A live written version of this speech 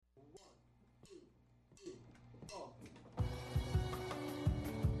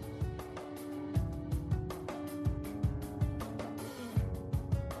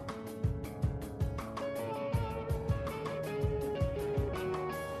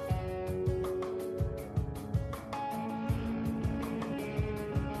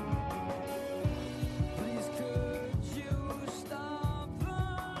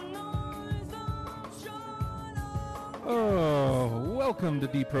Oh, welcome to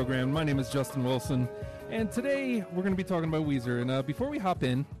Deprogrammed. My name is Justin Wilson, and today we're going to be talking about Weezer. And before we hop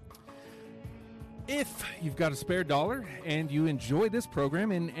in, if you've got a spare dollar and you enjoy this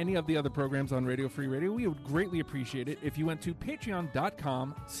program and any of the other programs on Radio Free Radio, we would greatly appreciate it if you went to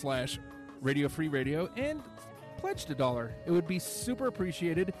patreon.com/Radio Free Radio and pledged $1. It would be super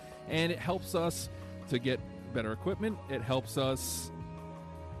appreciated, and it helps us to get better equipment. It helps us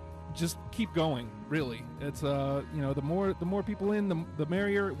just keep going. Really, it's the more people in, the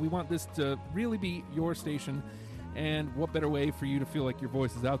merrier. We want this to really be your station, and what better way for you to feel like your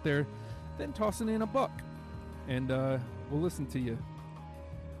voice is out there than tossing in $1, and we'll listen to you.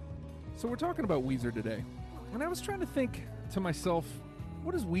 So we're talking about Weezer today, and I was trying to think to myself,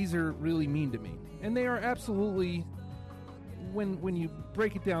 what does Weezer really mean to me? And they are absolutely, when you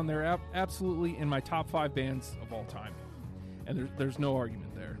break it down, they're absolutely in my top 5 bands of all time, and there's no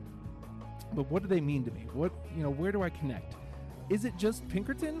argument there. But what do they mean to me? Where do I connect? Is it just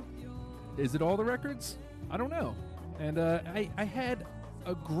Pinkerton? Is it all the records? I don't know. And I had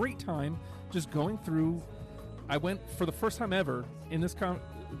a great time just going through. I went for the first time ever in this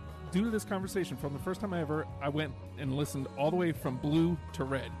due to this conversation. From the first time ever, I went and listened all the way from blue to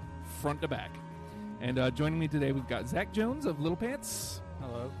red, front to back. And joining me today, we've got Zach Jones of Little Pants.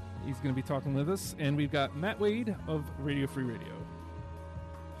 Hello. He's going to be talking with us, and we've got Matt Wade of Radio Free Radio.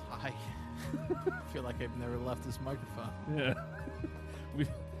 Hi. I feel like I've never left this microphone. Yeah. We've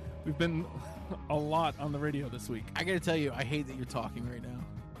been a lot on the radio this week. I gotta tell you, I hate that you're talking right now.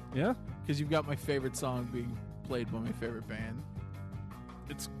 Yeah? Because you've got my favorite song being played by my favorite band.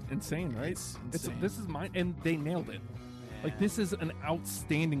 It's insane, right? It's insane. This is mine, and they nailed it. Man. Like, this is an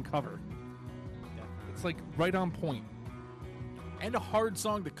outstanding cover. Definitely. It's like right on point. And a hard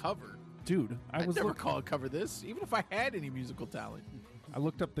song to cover. Dude, I'd never cover this, even if I had any musical talent. I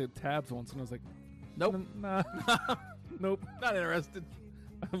looked up the tabs once and I was like, Nope. Nah. Nope. Not interested.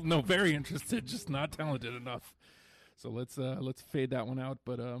 No, very interested, just not talented enough. So let's fade that one out.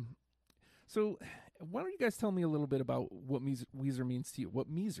 But so why don't you guys tell me a little bit about what Weezer means to you?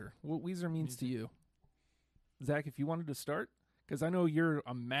 What Weezer means to you? Zach, if you wanted to start, because I know you're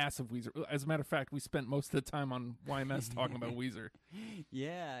a massive Weezer. As a matter of fact, we spent most of the time on YMS talking about Weezer.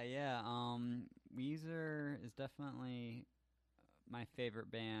 Yeah. Weezer is definitely my favorite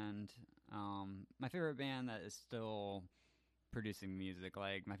band. My favorite band that is still producing music.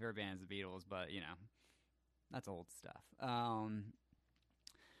 Like, my favorite band is the Beatles, but that's old stuff. I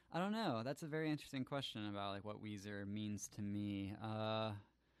don't know. That's a very interesting question about like what Weezer means to me. I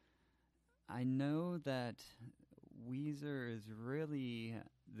know that Weezer is really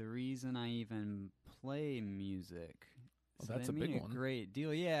the reason I even play music. Well, So that's they a big mean one. Great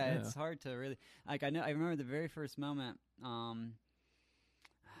deal. Yeah, it's hard to really like. I remember the very first moment. I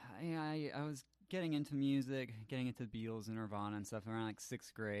was getting into music, getting into the Beatles and Nirvana and stuff around like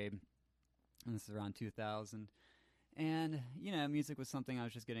 6th grade, and this is around 2000. And music was something I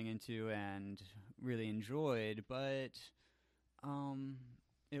was just getting into and really enjoyed. But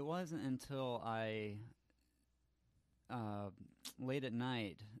it wasn't until I late at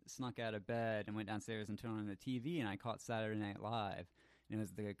night snuck out of bed and went downstairs and turned on the TV, and I caught Saturday Night Live, and it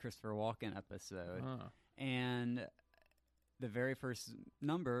was the Christopher Walken episode. And the very first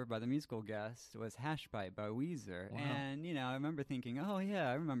number by the musical guest was Hash Pipe by Weezer. Wow. And I remember thinking, oh yeah,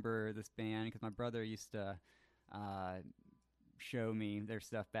 I remember this band, because my brother used to show me their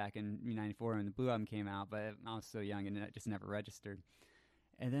stuff back in '94 when the Blue Album came out, but I was so young and it just never registered.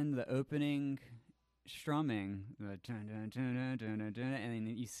 And then the opening strumming, and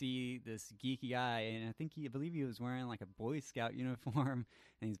then you see this geeky guy, and I believe he was wearing like a Boy Scout uniform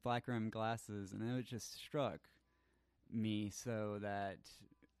and these black rimmed glasses, and it just struck me so that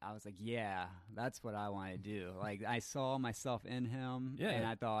I was like, yeah, that's what I want to do. Like, I saw myself in him, and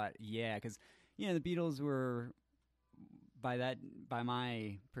I thought, yeah, because the Beatles were, by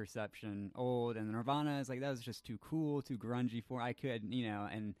my perception, old, and Nirvana is like, that was just too cool, too grungy for I could,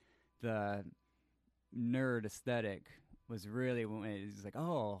 and the nerd aesthetic was really, it was like,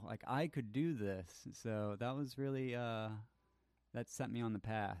 oh, like I could do this. So that was really that set me on the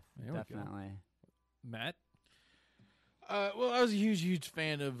path. Definitely. Matt? Well, I was a huge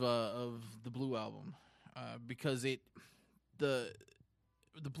fan of the Blue Album because the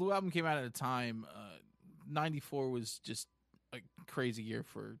Blue Album came out at a time. '94 was just a crazy year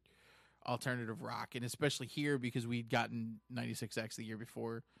for alternative rock, and especially here because we'd gotten 96X the year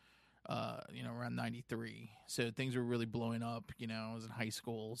before, around 93. So things were really blowing up. I was in high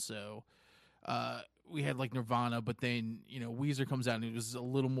school, so we had like Nirvana, but then Weezer comes out and it was a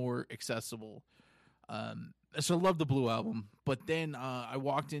little more accessible. So I love the Blue Album, but then I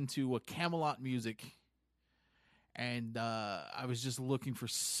walked into a Camelot Music, and I was just looking for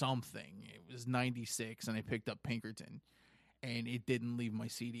something. It was 96, and I picked up Pinkerton, and it didn't leave my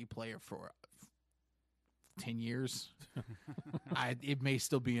CD player for 10 years. It may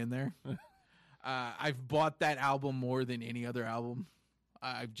still be in there. I've bought that album more than any other album.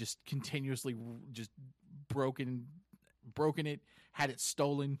 I've just continuously just broken it, had it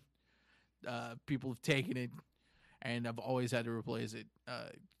stolen. People have taken it, and I've always had to replace it.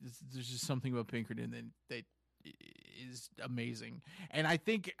 There's just something about Pinkerton that is amazing, and I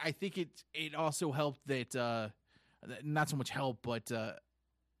think it also helped that not so much help, but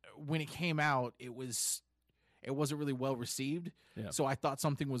when it came out, it wasn't really well received. Yeah. So I thought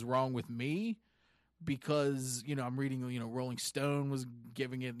something was wrong with me because I'm reading Rolling Stone was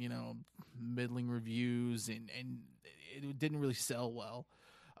giving it middling reviews and it didn't really sell well.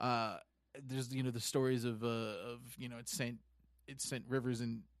 There's the stories of it sent Rivers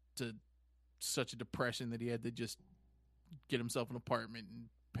into such a depression that he had to just get himself an apartment and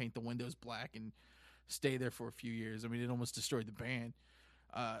paint the windows black and stay there for a few years. I mean, it almost destroyed the band.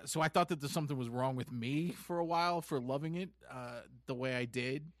 So I thought that something was wrong with me for a while for loving it the way I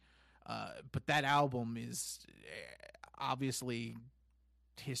did. But that album is obviously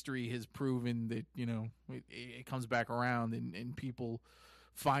history has proven that it comes back around and people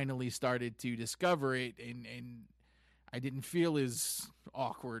finally started to discover it and I didn't feel as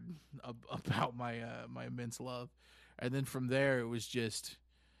awkward about my my immense love. And then from there it was just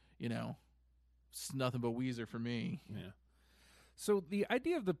it's nothing but Weezer for me. Yeah. So the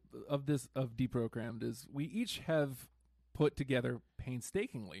idea of Deprogrammed is we each have put together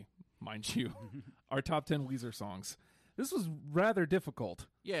painstakingly, mind you, our top 10 Weezer songs. This was rather difficult.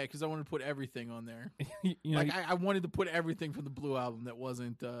 Yeah, because I wanted to put everything on there. You know, I wanted to put everything from the Blue Album that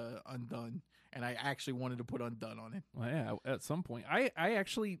wasn't Undone, and I actually wanted to put Undone on it. well, yeah, at some point, I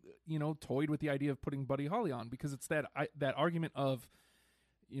actually toyed with the idea of putting Buddy Holly on because it's that argument of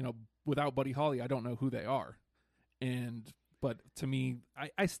without Buddy Holly, I don't know who they are, but to me,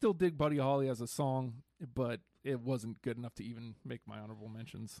 I still dig Buddy Holly as a song, but it wasn't good enough to even make my honorable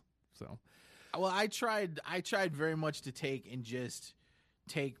mentions. So, well, I tried very much to take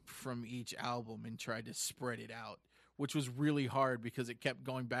from each album and try to spread it out, which was really hard because it kept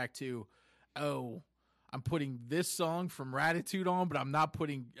going back to, I'm putting this song from Ratitude on, but I'm not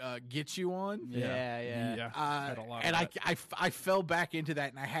putting Get You on. Yeah. Had a lot And of that. I fell back into that,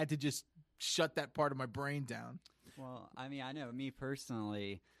 and I had to just shut that part of my brain down. Well, I mean, I know me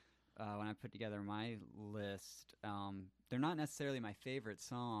personally, when I put together my list, they're not necessarily my favorite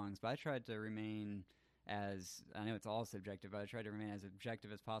songs, but I tried to remain as, I know it's all subjective, but I tried to remain as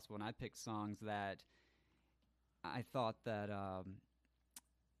objective as possible, and I picked songs that I thought that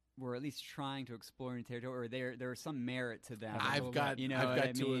were at least trying to explore new territory, or there was some merit to them. I've got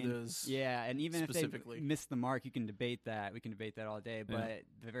two of those. Yeah, and even specifically. if they miss the mark, you can debate that. We can debate that all day. But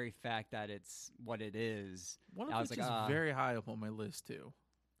the very fact that it's what it is, One I of was which like, is very high up on my list too.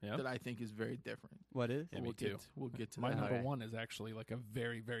 Yeah. That I think is very different. what is? Yeah, me we'll too. We'll get to My that. number Okay. one is actually like a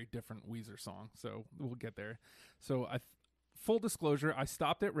very, very different Weezer song, so we'll get there. So, full disclosure, I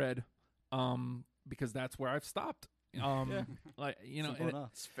stopped at Red, because that's where I've stopped. Yeah. Like Simple and enough.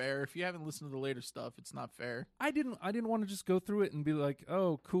 It's fair. If you haven't listened to the later stuff, it's not fair. I didn't want to just go through it and be like,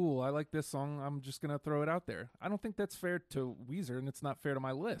 oh, cool, I like this song, I'm just gonna throw it out there. I don't think that's fair to Weezer, and it's not fair to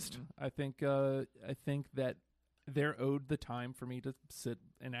my list. Mhm. I think that they're owed the time for me to sit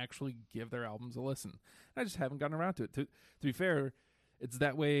and actually give their albums a listen. I just haven't gotten around to it. To be fair, it's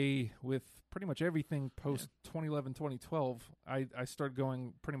that way with pretty much everything post 2011, 2012. I started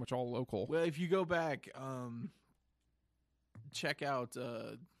going pretty much all local. Well, if you go back, check out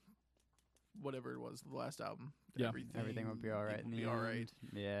whatever it was, the last album. Yeah. Everything will be all right. It in will the be all end. right.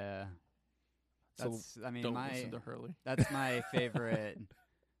 Yeah. So That's, I mean, Don't my listen to Hurley. that's my favorite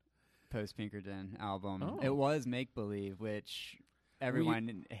post Pinkerton album. Oh. It was Make Believe, which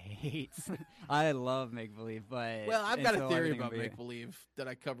everyone hates. I love Make Believe, but Well, I've got a until theory everything about will be- Make Believe that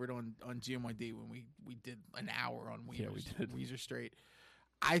I covered on GMYD when we did an hour on Weezer. Yeah, we did. Weezer Straight.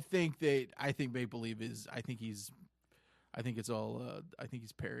 I think Make Believe is. I think he's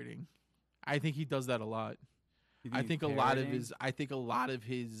parroting. I think he does that a lot. You I he's think a lot of parroting?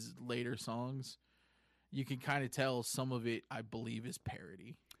 his later songs, you can kind of tell some of it, I believe, is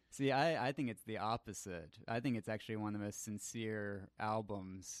parody. See, I think it's the opposite. I think it's actually one of the most sincere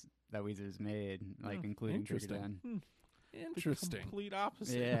albums that Weezer's made, like Oh, including interesting. Pinkerton. Interesting. Complete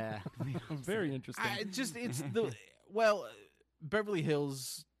opposite. Yeah. Very interesting. It's the Beverly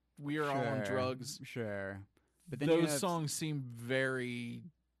Hills, We Are All on Sure, Drugs. Sure. But then you Those have- songs seem very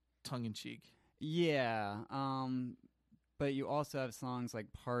tongue in cheek. Yeah. But you also have songs like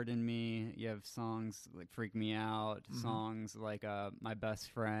 "Pardon Me." You have songs like "Freak Me Out." Songs like "My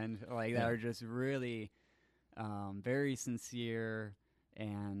Best Friend," like that are just really very sincere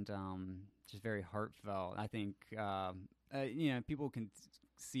and just very heartfelt. I think people can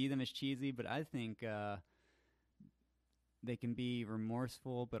see them as cheesy, but I think they can be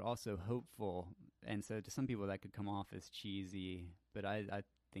remorseful but also hopeful. And so to some people that could come off as cheesy, but I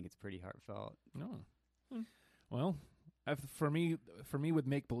think it's pretty heartfelt. No. Well, for me with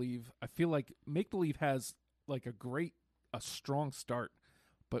Make Believe, I feel like Make Believe has like a strong start,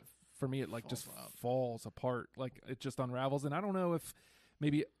 but for me it like just falls apart. Like it just unravels, and I don't know if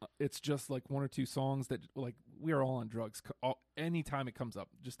maybe it's just like one or two songs that like we are all on drugs. Anytime it comes up,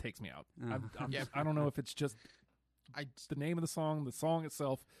 it just takes me out. I don't know if it's just the name of the song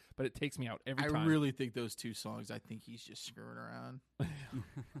itself, but it takes me out every time. I really think those two songs, I think he's just screwing around.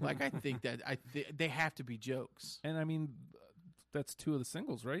 Like, I think that they have to be jokes. And I mean, that's two of the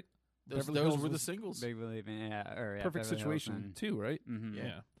singles, right? Those were the singles. Big Believin', Perfect Beverly Situation Hills and- too, right? Mhm.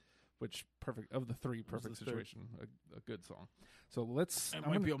 Yeah. Which of the three, Perfect the Situation, a good song. So let's. It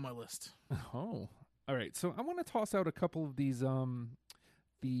might be on my list. Oh, all right. So I want to toss out a couple of these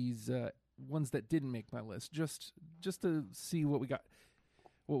ones that didn't make my list, just to see what we got.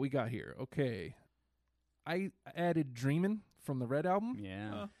 What we got here? Okay, I added "Dreamin'" from the Red album.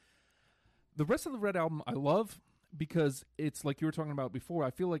 Yeah. The rest of the Red album I love because it's like you were talking about before. I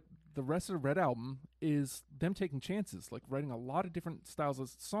feel like the rest of the Red album is them taking chances, like writing a lot of different styles of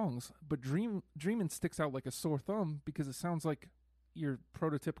songs. But "Dreamin'" sticks out like a sore thumb because it sounds like your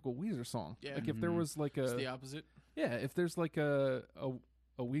prototypical Weezer song. Yeah. Like if there was like It's the opposite. yeah, if there's like a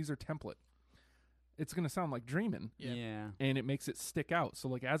Weezer template, it's gonna sound like "Dreamin'," Yeah. and it makes it stick out. So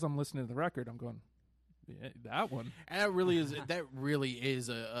like as I'm listening to the record, I'm going, yeah, that one. And that really is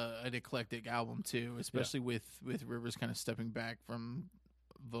an eclectic album too, especially with Rivers kind of stepping back from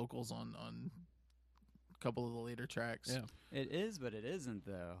vocals on a couple of the later tracks. Yeah. It is, but it isn't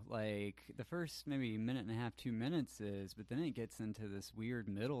though. Like the first maybe minute and a half, 2 minutes is, but then it gets into this weird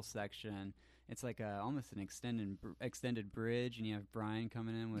middle section. It's like almost an extended bridge, and you have Brian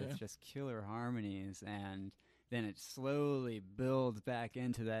coming in with just killer harmonies, and then it slowly builds back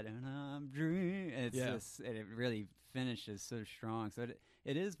into that. And I'm dreaming. It's just, and it really finishes so strong. So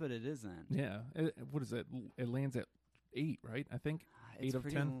it is, but it isn't. Yeah. What is it? It lands at 8, right? I think 8 of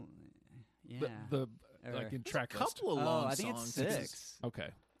 10. Yeah. The like in track A couple of long I think songs. it's 6. Okay.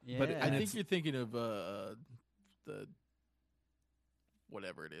 Yeah. But I And think it's- you're thinking of the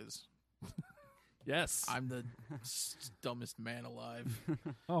whatever it is. Yes. I'm the dumbest man alive.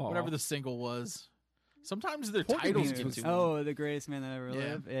 Oh, Whatever the single was. Sometimes their Porky titles Beans get was- too Oh, the greatest man that ever Yeah.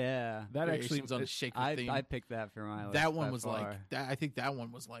 lived. Yeah. that actually variations on a shaker I theme. picked that for my list. That one by was far. like that. I think that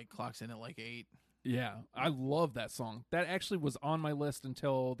one was like clocks in at like 8. yeah, I love that song. That actually was on my list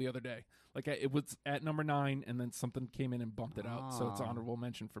until the other day. Like it was at number 9, and then something came in and bumped it out. So it's Oh. honorable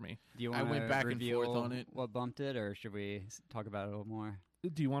mention for me. Do you I want went back and forth on it. What bumped it, or should we talk about it a little more?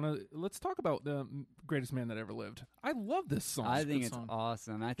 Do you want to? Let's talk about the greatest man that ever lived. I love this song. I a think good it's song.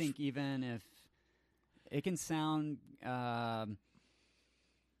 awesome. I think even if it can sound,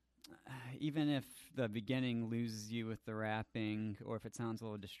 even if the beginning loses you with the rapping, or if it sounds a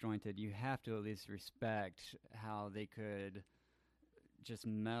little disjointed, you have to at least respect how they could just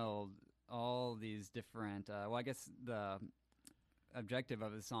meld all these different. Well, I guess the objective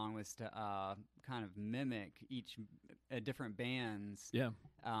of the song was to kind of mimic each different bands. Yeah.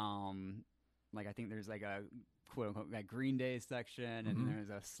 Like I think there's like a quote unquote like Green Day section, and then there's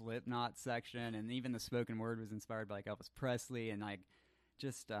a Slipknot section, and even the spoken word was inspired by like Elvis Presley, and like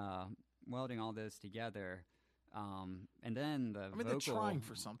just welding all those together. And then the they're vocal, trying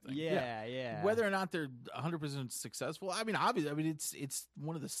for something. Yeah. Whether or not they're 100% successful, I mean, obviously, it's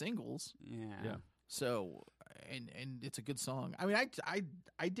one of the singles. Yeah. So, and it's a good song. I mean,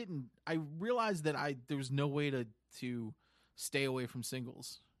 I realized that there was no way to stay away from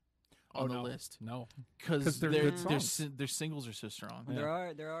singles on the no. list No. because they're good songs. their singles are so strong. There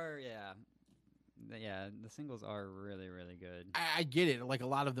are, yeah. The singles are really, really good. I get it. Like a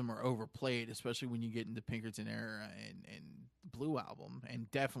lot of them are overplayed, especially when you get into Pinkerton era and the Blue album, and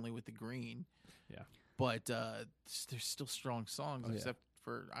definitely with the Green. Yeah. But there's still strong songs, Oh, yeah. except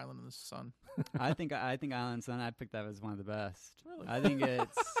for Island in the Sun. I think Island Sun. I picked that as one of the best. Really? I think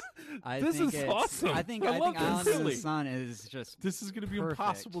it's. This is awesome. I think I love Island this. in the Silly. Sun is just. This is going to be Perfect.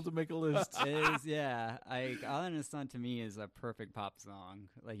 impossible to make a list. Is yeah. Island in the Sun to me is a perfect pop song.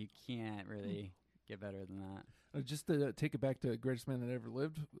 Like you can't really get better than that. Just to take it back to greatest man that ever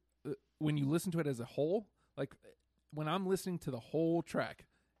lived, when you listen to it as a whole, like when I'm listening to the whole track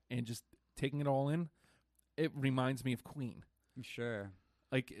and just taking it all in, it reminds me of Queen. Sure.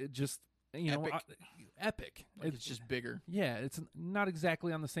 Like it just you Epic. know epic. Like, it's just bigger. Yeah, it's not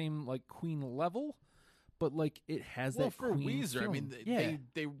exactly on the same like Queen level, but like it has Well, that for Queen Weezer, I mean, feeling.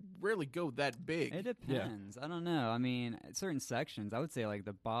 they rarely go that big. It depends. I don't know. I mean, certain sections, I would say like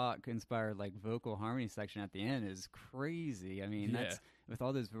the Bach-inspired like vocal harmony section at the end is crazy. I mean, Yeah. that's with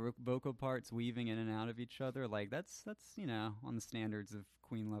all those vocal parts weaving in and out of each other. Like that's on the standards of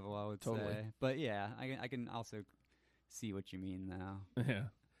Queen level, I would Totally. say. But yeah, I can also see what you mean though. Yeah.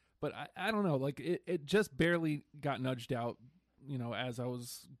 But I don't know, like it just barely got nudged out, as I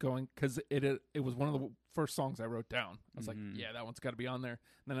was going, because it was one of the first songs I wrote down. I was like, yeah, that one's got to be on there.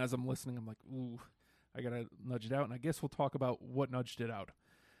 And then as I'm listening, I'm like, ooh, I got to nudge it out. And I guess we'll talk about what nudged it out.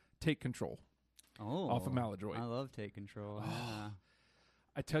 Take Control off of Maladroit. I love Take Control. Yeah.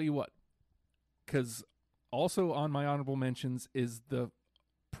 I tell you what, because also on my honorable mentions is the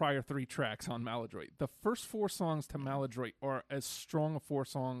prior 3 tracks on Maladroit. The first 4 songs to Maladroit are as strong of 4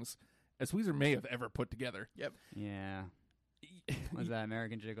 songs as Weezer may have ever put together. Yep. Yeah. Was that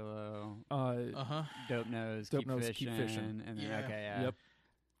American Gigolo? Uh-huh. Dope Nose, Dope Keep Nose, Fishing, Keep Fishing. and then, Yeah. okay, yeah. Yep.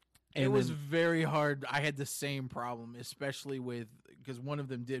 It And was then- very hard. I had the same problem, especially because one of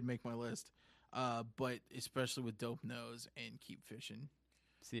them did make my list, but especially with Dope Nose and Keep Fishing.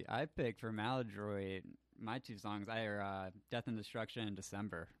 See, I picked for Maladroit, my 2 songs are Death and Destruction and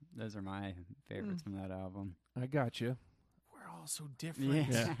December. Those are my favorites from that album. I got you. We're all so different.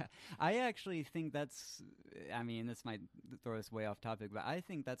 Yeah. I actually think this might throw us way off topic, but I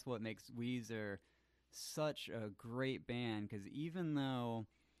think that's what makes Weezer such a great band, because even though,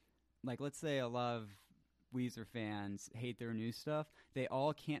 like, let's say a lot of Weezer fans hate their new stuff, they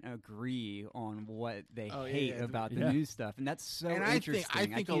all can't agree on what they hate about the Yeah. new stuff, and that's so And interesting. I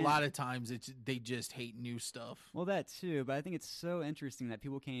think a can't- lot of times they just hate new stuff. Well, that too, but I think it's so interesting that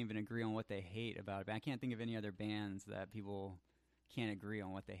people can't even agree on what they hate about it. But I can't think of any other bands that people can't agree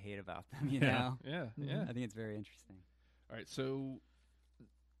on what they hate about them, you know? Yeah. I think it's very interesting. All right, so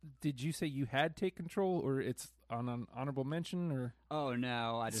did you say you had Take Control, or it's on an honorable mention, or? Oh,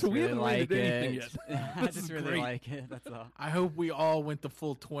 no, I just So we really haven't like rated anything it. yet. I This just is really great. like it, that's all. I hope we all went the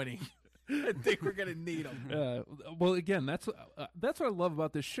full 20. I think we're gonna need them. Well, again, that's what I love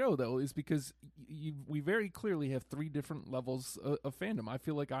about this show, though, is because we very clearly have 3 different levels of fandom. I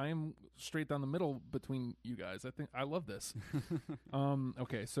feel like I am straight down the middle between you guys. I think I love this.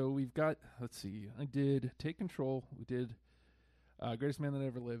 Okay, so we've got. Let's see. I did Take Control. We did Greatest Man That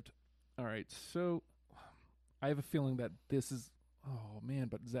Ever Lived. All right, so I have a feeling that this is. Oh man,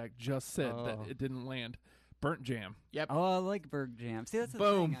 but Zach just said that it didn't land. Burnt Jam. Oh, I like Berg Jam. See, that's the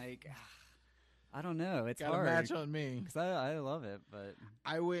Boom. thing. Like, I don't know. It's Got a hard. match on me. Because I love it, but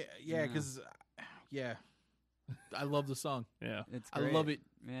I would, Yeah. because I love the song. Yeah, it's I great. love it.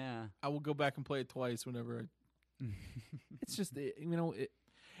 Yeah. I will go back and play it twice whenever. it's just It,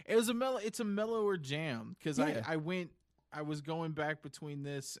 It's a mellower jam because Yeah. I was going back between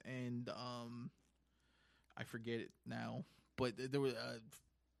this and I forget it now, but there was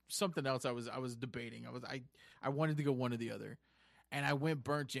something else I was debating. I wanted to go one or the other, and I went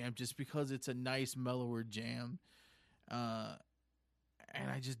Burnt Jam just because it's a nice mellower jam, and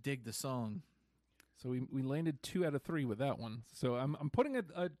I just dig the song. So we landed 2 out of 3 with that one. So I'm putting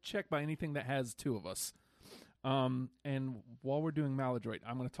a check by anything that has 2 of us. And while we're doing Maladroit,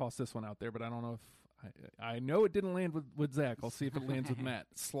 I'm going to toss this one out there, but I don't know if I know it didn't land with Zach. I'll see if it lands with Matt.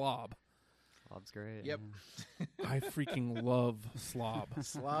 Slob. Slob's great. Yep. yeah. I freaking love Slob.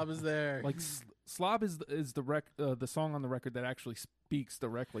 Slob is there. Like Slob is the song on the record that actually speaks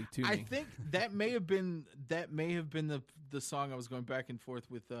directly to me. I think that may have been the song I was going back and forth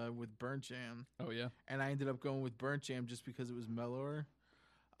with Burnt Jam. Oh yeah. And I ended up going with Burnt Jam just because it was mellower.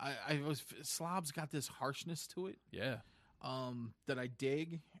 Slob's got this harshness to it, Yeah. that I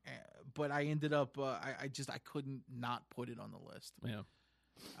dig, but I ended up I couldn't not put it on the list. Yeah.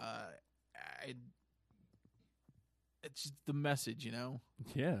 It's just the message, you know,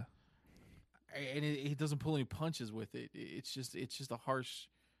 Yeah. and it doesn't pull any punches with it. It's just a harsh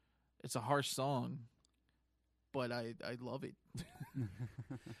song, but I love it.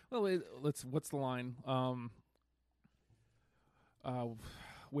 Well, what's the line?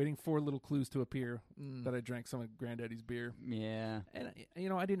 Waiting for little clues to appear that I drank some of Granddaddy's beer. Yeah. And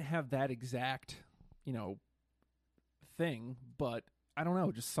I didn't have that exact, thing, but I don't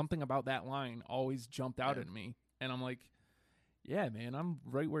know, just something about that line always jumped out Yeah. at me, and I'm like, yeah, man, I'm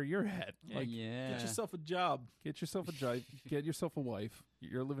right where you're at. Like, yeah. Get yourself a job. get yourself a job, get yourself a wife.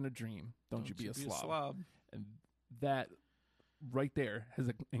 You're living a dream. Don't you be a slob. And that right there has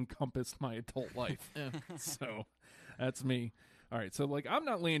encompassed my adult life. Yeah. So that's me. All right, so like I'm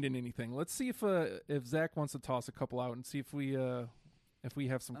not landing anything. Let's see if Zach wants to toss a couple out and see if we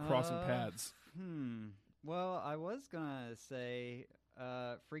have some crossing paths. Well, I was gonna say,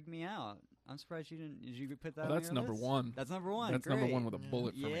 "Freak Me Out." I'm surprised you didn't. Did you put that? Well, on that's your number list? one. That's number one. That's Great. number one with a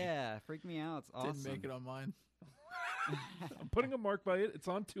bullet for me. Yeah, "Freak Me Out." It's awesome. Didn't make it on mine. I'm putting a mark by it. It's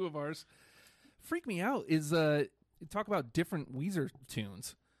on two of ours. "Freak Me Out" is talk about different Weezer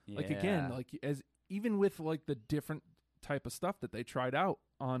tunes. Like again, Yeah. like as even with like the different type of stuff that they tried out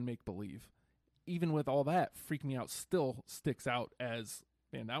on Make Believe, even with all that, "Freak Me Out" still sticks out as,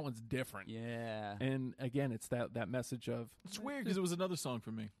 man, that one's different. Yeah. And again, it's that message of, It's weird because it was another song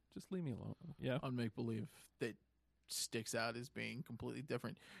for me just leave me alone. Yeah. on Make Believe that sticks out as being completely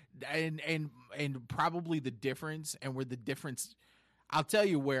different, and probably the difference, and where the difference. I'll tell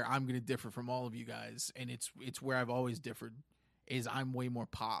you where I'm going to differ from all of you guys, and it's where I've always differed, is I'm way more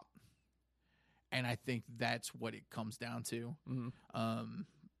pop, and I think that's what it comes down to. Mm-hmm.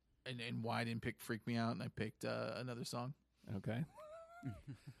 And why I didn't pick "Freak Me Out" and I picked another song. Okay.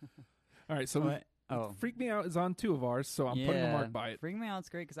 All right. So What? Oh. "Freak Me Out" is on two of ours, so I'm putting a mark by it. "Freak Me Out's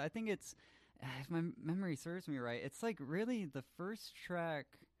great because I think it's, if my memory serves me right, it's like really the first track,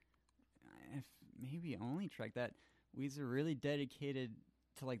 if maybe only track that Weezer really dedicated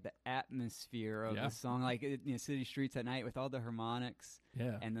to like the atmosphere of Yeah. the song, like City Streets at Night with all the harmonics,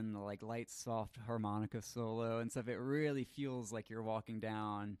 Yeah. and then the like light, soft harmonica solo and stuff. It really feels like you're walking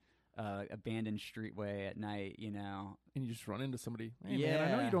down abandoned streetway at night, And you just run into somebody. Hey, man,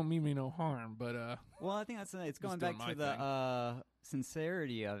 I know Yeah. you don't mean me no harm, but Well, I think it's going doing back my to the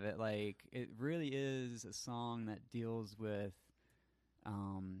sincerity of it. Like, it really is a song that deals with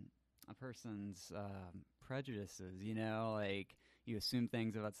a person's prejudices, like you assume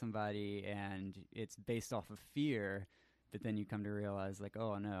things about somebody and it's based off of fear, but then you come to realize like,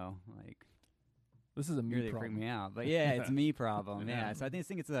 oh no, like this is a you me really freak problem. me out. But yeah, it's me problem. Yeah. Yeah. So I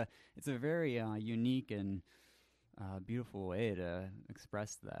think it's a very unique and beautiful way to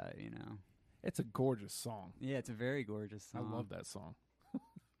express that, It's a gorgeous song. Yeah, it's a very gorgeous song. I love that song.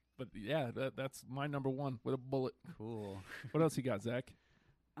 But yeah, that's my number one with a bullet. Cool. What else you got, Zach?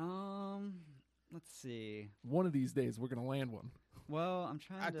 Let's see. One of these days, we're gonna land one. Well, I'm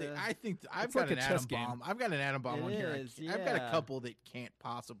trying I think I've It's got like an a atom chess game. bomb. I've got an atom bomb It on here. is, I've got a yeah. couple that can't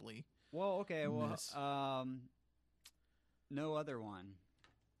possibly. Well, okay. Well, Miss. no other one.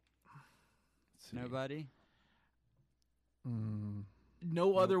 Let's see. Nobody.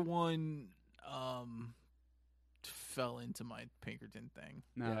 No other one fell into my Pinkerton thing.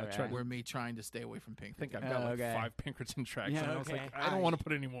 No. Yeah, I okay. tried Where me trying to stay away from I Pinkerton. think I've got like okay. 5 Pinkerton tracks, Yeah, and I was okay. like, I don't want to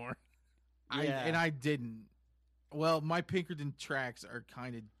put any more. Yeah. I didn't. Well, my Pinkerton tracks are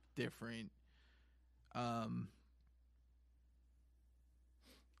kind of different.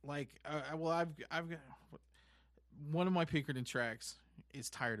 I've got one of my Pinkerton tracks is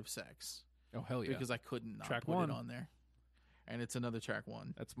 "Tired of Sex" Oh hell yeah! because I couldn't not Track put one. it on there, and it's another track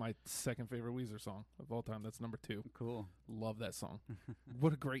one. That's my second favorite Weezer song of all time. That's number 2. Cool. Love that song.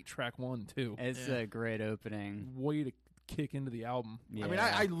 What a great track 1 too. It's Yeah. a great opening. Way to kick into the album. Yeah. I mean,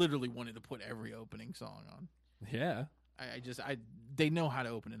 I literally wanted to put every opening song on. Yeah. They know how to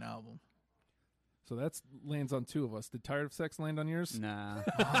open an album. So that's lands on 2 of us. Did "Tired of Sex" land on yours? Nah.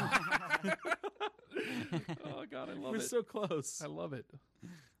 Oh god, I love We're it. so close. I love it.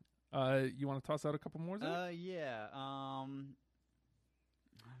 You want to toss out a couple more? Zach? Yeah. I'm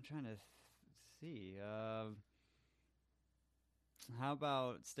trying to see. How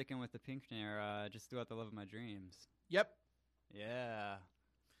about sticking with the Pinkerton era? Just "Throughout the Love of My Dreams." Yep. Yeah,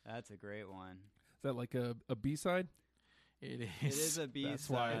 that's a great one. Is that like a B-side? It is. It is a B-side. That's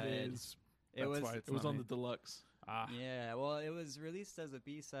why It is. It That's was. why it's It was not on me. the deluxe. Ah, Yeah, well, it was released as a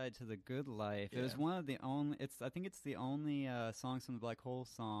B-side to "The Good Life." It was Yeah. one of the only. I think it's the only songs from the Black Hole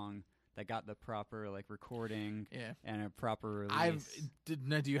song that got the proper like recording Yeah. and a proper release.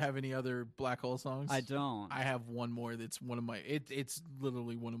 Do you have any other Black Hole songs? I don't. I have one more that's one of my. It's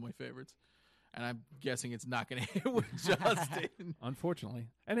literally one of my favorites, and I'm guessing it's not going to hit with Justin. unfortunately.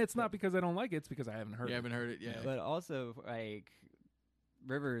 And it's not because I don't like it. It's because I haven't heard You it. haven't heard it, yeah. But also, like,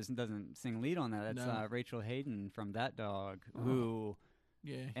 Rivers doesn't sing lead on that. That's No. Rachel Hayden from That Dog, Oh. who,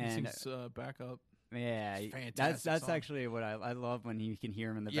 Yeah, he and- sings backup. yeah, Fantastic that's song. actually what I love when you can hear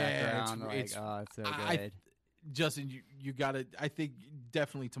him in the Yeah, background. it's- Like, oh, it's so I- good. Justin, you got to. I think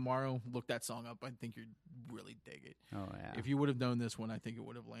definitely tomorrow look that song up. I think you'd really dig it. Oh yeah. If you would have known this one, I think it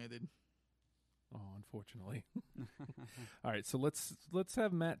would have landed. Oh, unfortunately. All right, so let's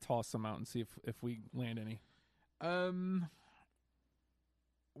have Matt toss some out and see if we land any.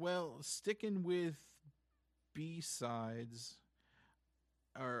 Well, sticking with B-sides,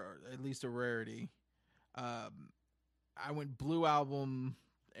 or at least a rarity, I went Blue Album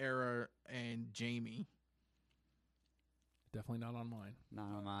era and Jamie. Definitely not on mine. Not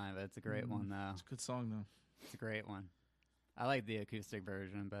on mine, but it's a great one though. It's a good song though. It's a great one. I like the acoustic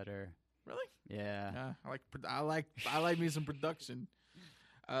version better. Really? Yeah. Yeah, I like me some production.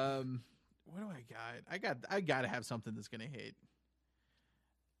 What do I got? I got to have something that's gonna hit.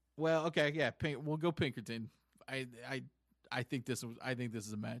 Well, okay, yeah, we'll go Pinkerton. I think this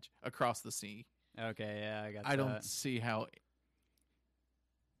is a match. Across the Sea. Okay, yeah, I got I that. don't see how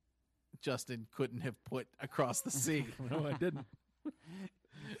Justin couldn't have put Across the Sea. No, I didn't.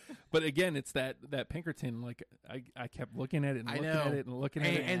 But again, it's that Pinkerton. Like I kept looking at it and I looking know. at it and looking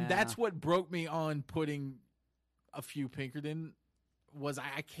at it. And that's what broke me on putting a few Pinkerton was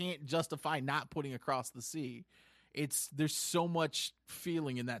I can't justify not putting Across the Sea. There's so much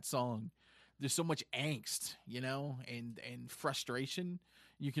feeling in that song. There's so much angst, and frustration.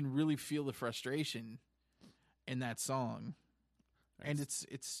 You can really feel the frustration in that song. And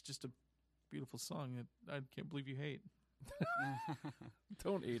it's just a beautiful song that I can't believe you hate.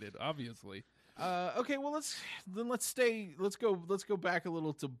 Don't hate it, obviously. Okay, well let's go back a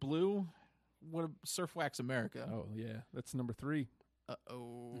little to Blue. What Surf Wax America? Oh yeah, that's number 3.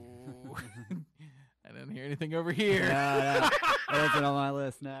 Uh-oh. I didn't hear anything over here. No, that's it on my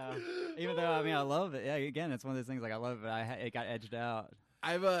list now. Even though I love it. Yeah, again, it's one of those things like I love it, but it got edged out.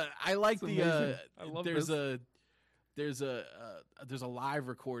 I like It's the amazing. I love there's a live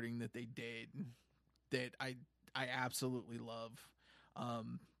recording that they did that I absolutely love.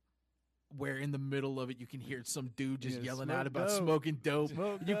 Where in the middle of it you can hear some dude just yelling out about smoking dope.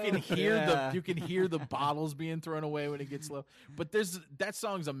 You can hear the bottles being thrown away when it gets low. But that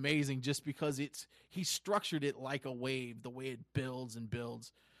song's amazing just because he structured it like a wave, the way it builds and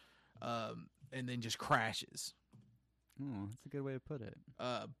builds, and then just crashes. Oh, that's a good way to put it.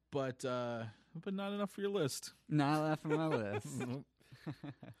 But not enough for your list. Not enough on my list.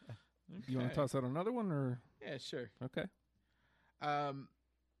 You want to toss out another one, or Yeah, sure. okay? I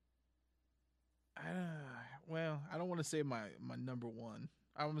don't want to say my number one.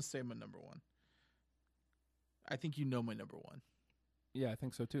 I'm going to say my number one. I think you know my number one. Yeah, I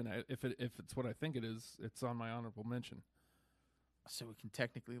think so too. And if it's what I think it is, it's on my honorable mention. So we can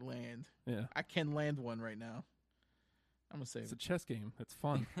technically land. Yeah, I can land one right now. I'm going to save it's a it. chess game. It's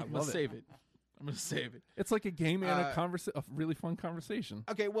fun. I I'm love going to it. save it. I'm going to save it. It's like a game and a really fun conversation.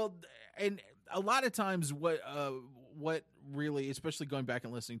 Okay, well, and a lot of times what really, especially going back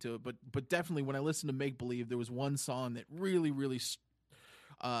and listening to it, but definitely when I listened to Make Believe, there was one song that really, really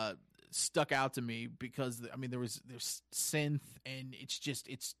stuck out to me because there's synth and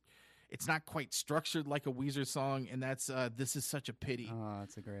it's not quite structured like a Weezer song, and that's This Is Such a Pity. Oh,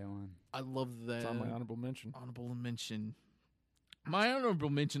 that's a great one. I love that. It's on my honorable mention. Honorable mention. My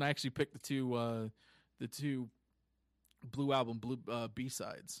honorable mention, I actually picked the two Blue Album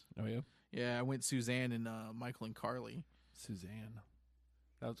B-sides. Oh yeah, Yeah, I went Suzanne and Michael and Carly. Suzanne.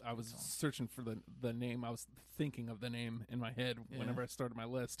 I was searching for the name. I was thinking of the name in my head whenever I started my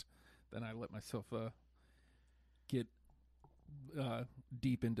list. Then I let myself get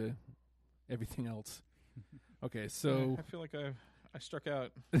deep into everything else. Okay, so I feel like I struck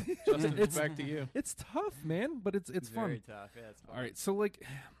out. Justin, it's back to you. it's tough, man, but it's fun. Very tough. Yeah, it's fun. All right, so like,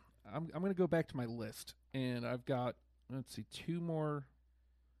 I'm gonna go back to my list, and I've got two more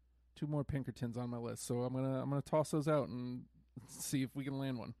Pinkertons on my list. So I'm gonna toss those out and see if we can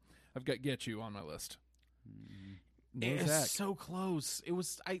land one. I've got Get You on my list. No It's Zach. so close. It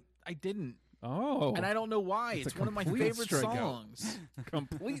was I didn't, Oh, and I don't know why. It's It's a one of my complete favorite strikeout. songs.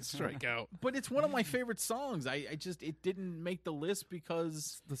 complete strikeout. But it's one of my favorite songs. It didn't make the list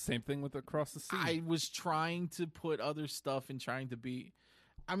because The same thing with Across the Sea. I was trying to put other stuff and trying to be.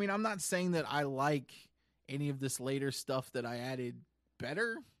 I mean, I'm not saying that I like any of this later stuff that I added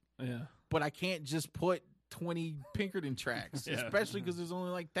better, yeah. but I can't just put 20 Pinkerton tracks, Yeah. especially because there's only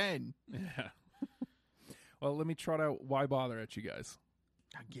like 10. Yeah. Well, let me trot out Why Bother at you guys.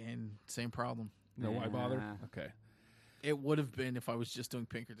 Again, same problem. No, Why Bother? Nah. Okay. It would have been if I was just doing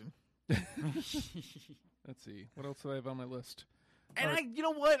Pinkerton. Let's see. What else do I have on my list? And All right. you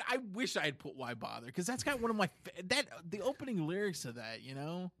know what? I wish I had put Why Bother, because that's got one of my the opening lyrics of that.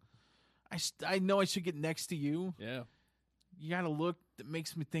 I know I should get next to you. Yeah. You got a look that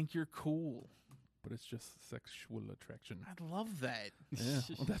makes me think you're cool. But it's just sexual attraction. I love that. Yeah.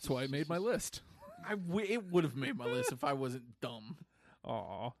 Well, that's why I made my list. It would have made my list if I wasn't dumb.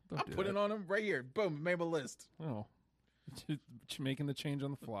 Aw. I'll put it on them right here. Boom, it made my list. Oh. Making the change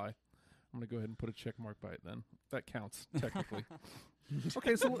on the fly. I'm going to go ahead and put a check mark by it then. That counts, technically.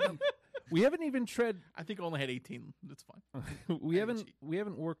 Okay, so we haven't even I think I only had 18. That's fine. we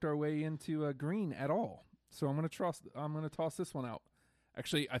haven't worked our way into Green at all. So I'm gonna toss this one out.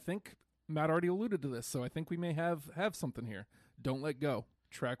 Actually, I think Matt already alluded to this, so I think we may have something here. Don't Let Go,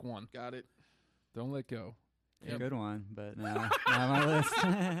 track 1. Got it. Don't Let Go. It's a good one, but no, not on my list.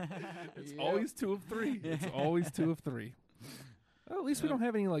 It's always 2 of 3. It's always 2 of 3. Well, at least we don't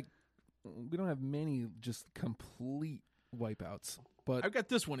have any we don't have many just complete wipeouts. But I've got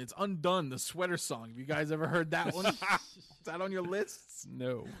this one. It's Undone, the sweater song. Have you guys ever heard that one? Is that on your lists?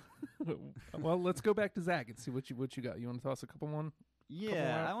 no. Well, let's go back to Zach and see what you got. You want to toss a couple one?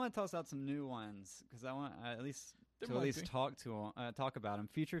 Yeah, I want to toss out some new ones because I want at least talk about them.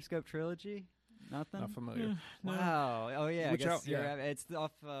 Future Scope Trilogy. Nothing. Not familiar. Wow. Oh yeah. Which I guess it's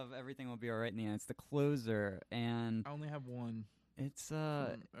off of Everything Will Be Alright in the End. It's the closer, and I only have one. it's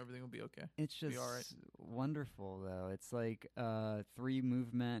Everything will be okay. it's just be all right. wonderful though. It's like 3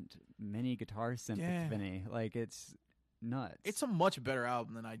 movement mini guitar symphony. Like it's nuts. It's a much better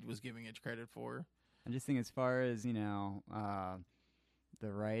album than I was giving it credit for. I just think as far as the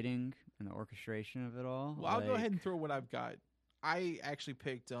writing and the orchestration of it all. Well, I'll go ahead and throw what I've got. I actually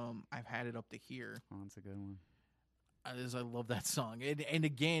picked I've Had It Up to Here. Oh, that's a good one. I love that song. And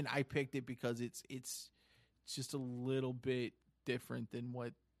again, I picked it because it's just a little bit different than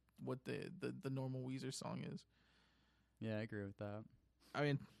what the normal Weezer song is. Yeah, I agree with that. I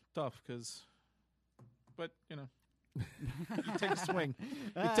mean, tough but you know, you take a swing.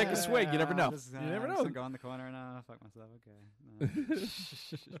 You take a swing. You never know. You never know. Go in the corner and fuck myself. Okay.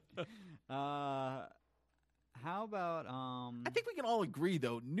 How about I think we can all agree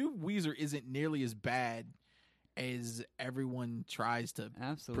though, new Weezer isn't nearly as bad as everyone tries to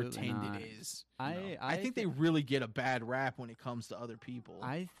absolutely pretend not. it is. I think they really get a bad rap when it comes to other people.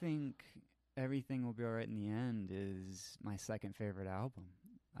 I think Everything Will Be Alright in the End is my second favorite album.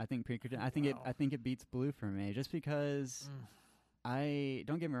 I think Pinkerton. I think it beats Blue for me, just because. I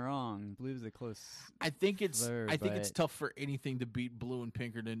don't get me wrong, Blue's a close. I think it's but tough for anything to beat Blue and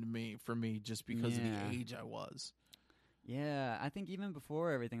Pinkerton for me, just because of the age I was. Yeah, I think even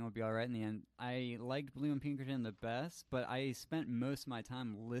before Everything Will Be Alright in the End, I liked Blue and Pinkerton the best, but I spent most of my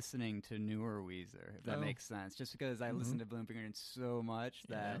time listening to newer Weezer, if that makes sense. Just because I listened to Blue and Pinkerton so much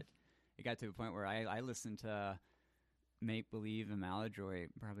that it got to a point where I listened to Make Believe and Maladroit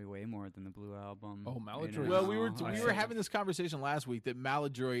probably way more than the Blue album. Oh, Maladroit. You know? Well, we were having this conversation last week that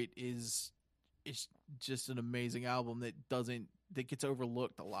Maladroit is just an amazing album that gets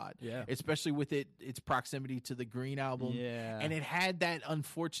overlooked a lot. Yeah. Especially with its proximity to the Green album. Yeah. And it had that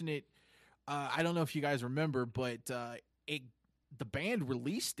unfortunate I don't know if you guys remember, but the band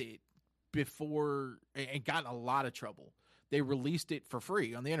released it before and got in a lot of trouble. They released it for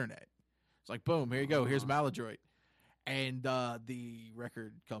free on the internet. It's like, boom, here you go. Here's Maladroit. And the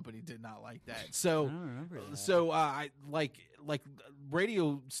record company did not like that. So, I don't remember that. I like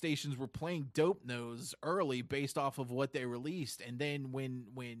radio stations were playing Dope Nose early based off of what they released, and then when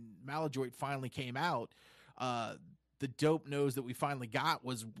Maladroit finally came out, the Dope Nose that we finally got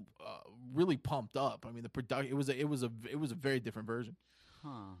was really pumped up. I mean, the production it was a very different version.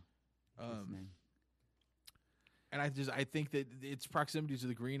 And I think that its proximity to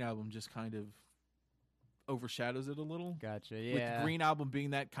the Green album just kind of overshadows it a little. Gotcha. Yeah. With the Green album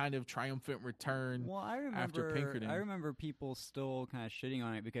being that kind of triumphant return. Well, after Pinkerton. I remember people still kind of shitting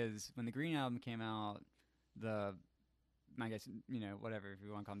on it because when the Green album came out, I guess, whatever, if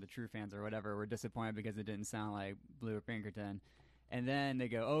you want to call them the true fans or whatever, were disappointed because it didn't sound like Blue or Pinkerton. And then they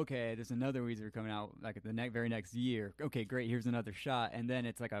go, okay, there's another Weezer coming out like at the very next year. Okay, great, here's another shot. And then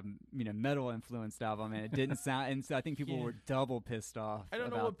it's like a metal influenced album, and it didn't sound. And so I think people were double pissed off. I don't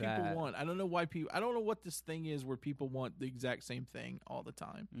know what people want. I don't know why people. I don't know what this thing is where people want the exact same thing all the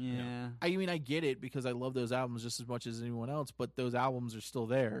time. Yeah. I mean, I get it because I love those albums just as much as anyone else, but those albums are still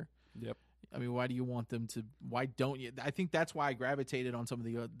there. Yep. I mean, why do you want them to? Why don't you? I think that's why I gravitated on some of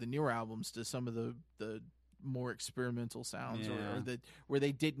the newer albums to some of the more experimental sounds, or where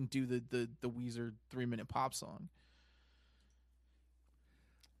they didn't do the Weezer 3-minute pop song.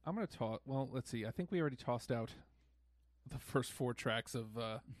 I'm gonna toss. Well, let's see. I think we already tossed out the first 4 tracks of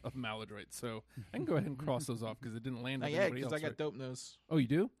Maladroit, so I can go ahead and cross those off because it didn't land. Yeah, because I got Dope Nose. Oh, you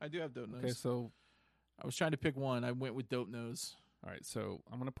do? I do have Dope Nose. Okay, so I was trying to pick one. I went with Dope Nose. All right, so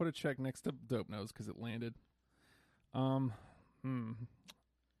I'm gonna put a check next to Dope Nose because it landed. All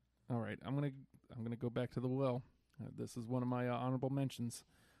right, I'm gonna go back to the well. This is one of my honorable mentions.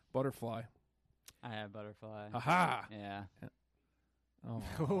 Butterfly. I have Butterfly. Aha! Yeah. Oh.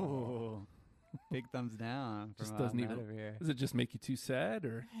 Ooh. Big thumbs down. Just from doesn't Matt even. over here. Does it just make you too sad,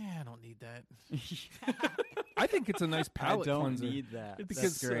 or? Yeah, I don't need that. I think it's a nice palate I don't cleanser. need that. It's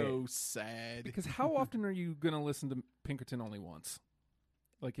Because- so sad. Because how often are you gonna listen to Pinkerton only once?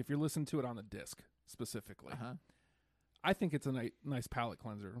 Like if you're listening to it on the disc specifically, Uh-huh. I think it's a nice palate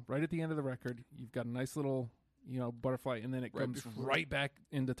cleanser. Right at the end of the record, you've got a nice little, butterfly, and then it Right comes before- right back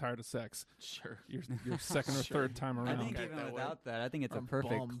into Tired of Sex. Sure. Your second or Sure. third time I around. think Okay, even that way. without that, I think it's a I'm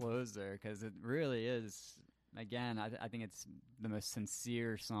perfect bummed. closer because it really is. Again, I think it's the most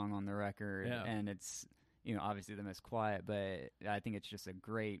sincere song on the record, Yeah. and it's obviously the most quiet, but I think it's just a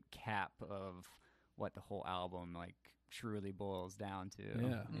great cap of what the whole album like truly boils down to.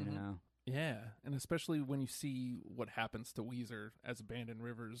 Yeah. you Mhm. know. Yeah, and especially when you see what happens to Weezer as a band and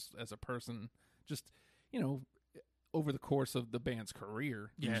Rivers as a person, just over the course of the band's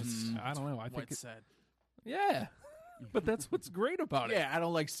career. you Yes. just- I don't know. I What's think, sad? yeah, but that's what's great about it. Yeah, I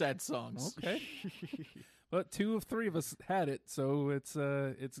don't like sad songs. Okay. But 2 of 3 of us had it, so it's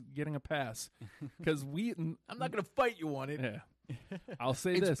getting a pass because I'm not gonna fight you on it. Yeah, I'll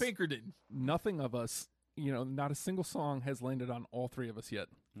say It's this: Pinkerton. nothing of us, not a single song has landed on all 3 of us yet.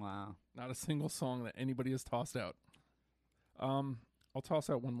 Wow. Not a single song that anybody has tossed out. I'll toss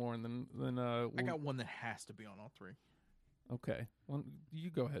out one more, and then I we'll, got one that has to be on all 3. okay. Well, you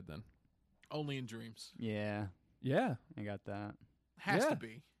go ahead then. Only in Dreams. Yeah, Yeah, I got that. Has Yeah. to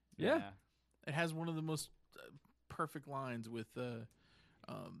be. Yeah. It has one of the most perfect lines with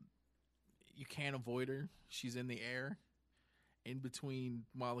you can't avoid her. She's in the air, in between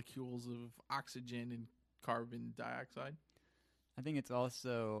molecules of oxygen and carbon dioxide. I think it's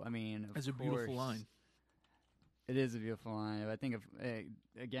also. I mean, of That's a beautiful course, line. It is a beautiful line. I think of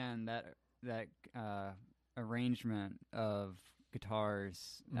again that arrangement of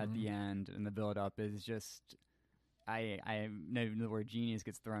guitars at the end and the build up is just. I know the word genius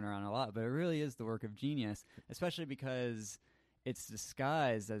gets thrown around a lot, but it really is the work of genius, especially because it's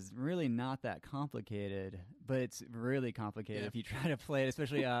disguised as really not that complicated, but it's really complicated Yeah. if you try to play it,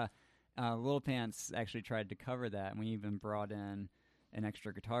 especially Lil Pants actually tried to cover that, and we even brought in an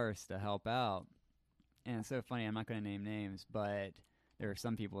extra guitarist to help out. And it's so funny, I'm not going to name names, but there are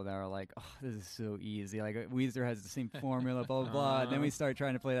some people that are like, oh, this is so easy. Like, Weezer has the same formula, blah, blah, blah. And then we start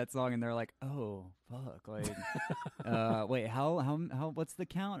trying to play that song, and they're like, oh, fuck. Like, wait, how, what's the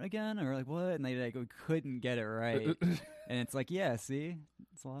count again? Or like, what? And they we couldn't get it right. And it's like, yeah, see?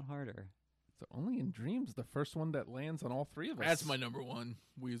 It's a lot harder. so Only in Dreams, the first one that lands on all 3 of us. That's my number 1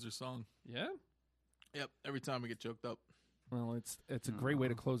 Weezer song. Yeah. Yep. Every time I get choked up. Well, it's a great way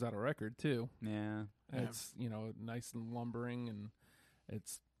to close out a record too. Yeah. Yeah. It's nice and lumbering, and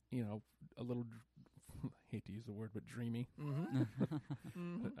it's a little. I hate to use the word, but dreamy.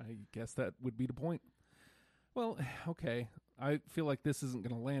 Mm-hmm. I guess that would be the point. Well, okay. I feel like this isn't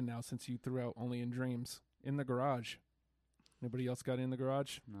going to land now since you threw out Only in Dreams. In the Garage. Anybody else got In the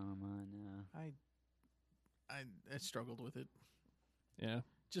Garage? No, mine, yeah. I struggled with it Yeah.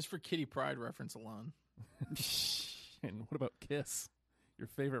 just for Kitty Pryde reference alone. And what about Kiss? Your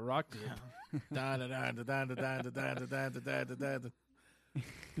favorite rock group? Da da da da da da da da da da da da da.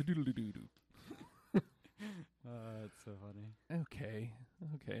 Do-do-do-do-do. That's so funny. Okay.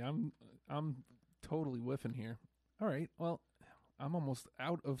 I'm totally whiffing here. All right. Well, I'm almost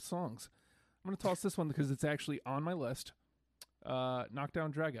out of songs. I'm going to toss this one because it's actually on my list.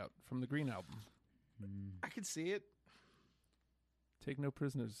 Knockdown Dragout from the Green Album. I could see it. Take no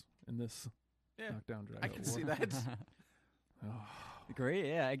prisoners in this Yeah, Knockdown Dragout. I can war. see that. Oh, Great,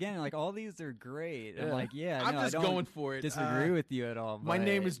 yeah. Again, like all these are great. I'm Yeah. like, yeah, I'm no, just I don't going for it. disagree with you at all. My but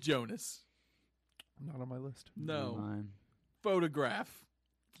name is Jonas. not on my list. No. Mine. Photograph.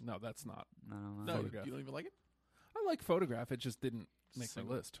 No, that's not. I don't know. No, Photograph. you don't even like it? I like Photograph. It just didn't make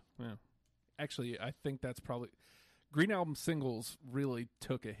Single. my list. Yeah. Actually, I think that's probably Green Album singles really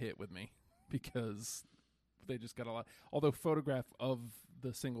took a hit with me because they just got a lot. Although Photograph of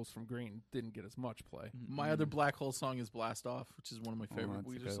the singles from Green didn't get as much play. My other Black Hole song is Blast Off, which is one of my Oh, favorite that's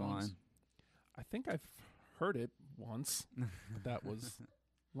a Weezer good songs. one. I think I've heard it once, but that was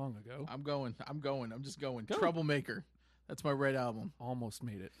long ago. I'm going. I'm just going. Go. Troublemaker. That's my red album. Almost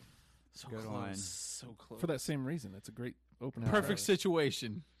made it So Good close. one. So close. for that same reason. It's a great opening. Perfect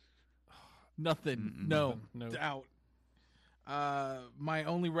situation. Nothing. No. No. Out. My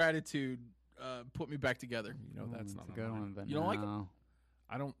only gratitude put me back together. You know that's not a on good mine. one, but You don't like it? no.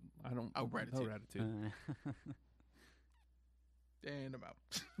 I don't. Oh, No Gratitude. Gratitude. And I'm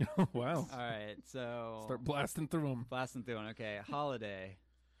out. Wow. All right, so Start blasting through them. blasting through one. Okay, Holiday.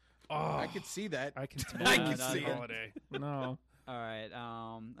 Oh, I could see that. I can I totally can see see it. Holiday. No. All right.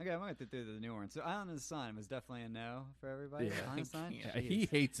 Okay, I'm going to do the new one. So Island of the Sun was definitely a no for everybody. Yeah. Island of the Sun? can't. Yeah, he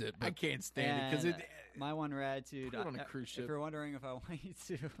hates it. I But can't stand it because And it. my one gratitude. Put it on a cruise ship. If you're wondering if I want you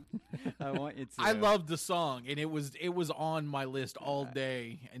to, I want you to. I loved the song, and it was on my list all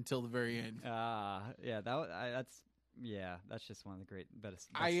day until the very end. Yeah, that that's yeah, that's just one of the best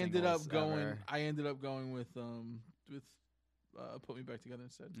I ended up singles going. ever. I ended up going with Put Me Back Together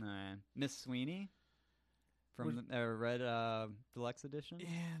instead. Miss Sweeney from the Red Deluxe Edition. Yeah,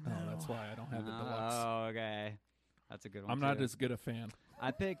 Oh, that's why I don't have the deluxe. Oh, okay. That's a good one. I'm not too. as good a fan.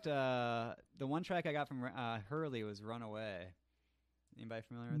 I picked the one track I got from Hurley was "Runaway." Anybody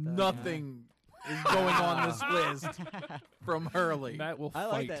familiar with that? Nothing is going on this list from Hurley. Matt will I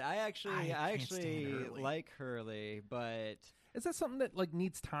fight. like that. I actually I can't stand Hurley. like Hurley, but Is that something that like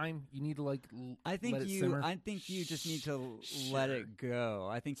needs time? You need to like I think let it you simmer? I think you just need to let Sure. it go.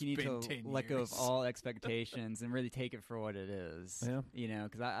 I think you It's need been to 10 let go of years. all expectations and really take it for what it is. Yeah. You know,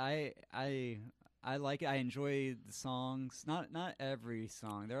 because I like it. I enjoy the songs. Not every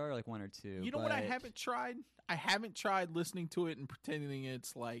song. There are like one or two. You know what I but- haven't tried? I haven't tried listening to it and pretending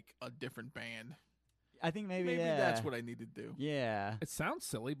it's like a different band. I think maybe Maybe yeah. that's what I need to do. Yeah. It sounds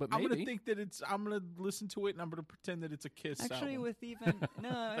silly, but I'm maybe. gonna think that I'm gonna listen to it and I'm gonna pretend that it's a Kiss Actually, album. with even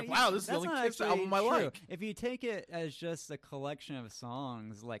no, Wow, this is the that's only not Kiss actually album I true. like. If you take it as just a collection of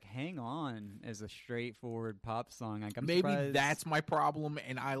songs, like "Hang On" is a straightforward pop song. Like, I'm Maybe surprised- that's my problem,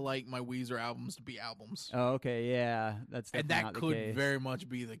 and I like my Weezer albums to be albums, Oh, okay, yeah, that's and definitely that not could the case. very much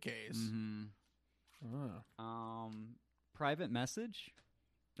be the case. hmm Ah. Private Message.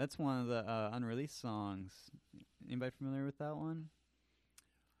 That's one of the unreleased songs. Anybody familiar with that one?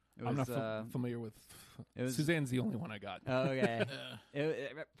 It I'm was, not familiar with. it was- Suzanne's the only one I got. Oh, okay.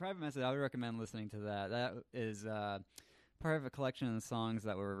 Uh, Private Message, I would recommend listening to that. That is part of a collection of songs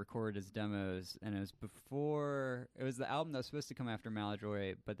that were recorded as demos, and it was before. It was the album that was supposed to come after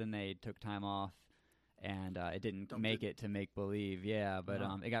Maladroit, but then they took time off, and it didn't Dumped make it. it to Make Believe. Yeah, but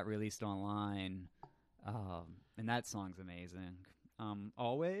Oh. it got released online, and that song's amazing.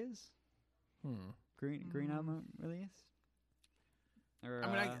 Always Green album release. Or,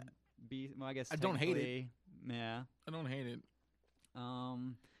 I mean, I guess I don't hate it. technically, yeah. I don't hate it.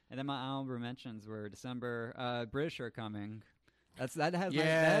 And then my honorable mentions were December. British Are Coming. That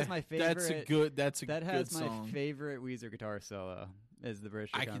has my favorite. That's a good. That's a that good has my song. favorite Weezer guitar solo. Is the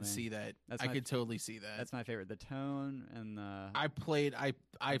British Are I Coming. can see that. That's I my- could totally see that. That's my favorite. The tone and the. I played. I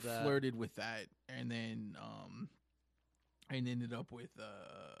that. flirted with that, and then I ended up with.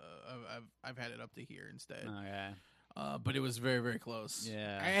 I've had it up to here instead. Okay. But it was very, very close.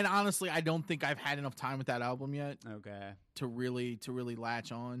 Yeah. And honestly, I don't think I've had enough time with that album yet Okay. to really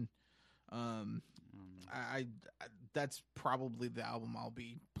latch on. I that's probably the album I'll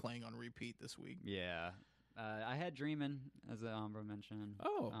be playing on repeat this week. Yeah. I had Dreamin' as an honorable mention.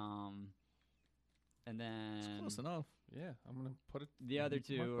 Oh, And then It's close enough. yeah. I'm gonna put it. the other mark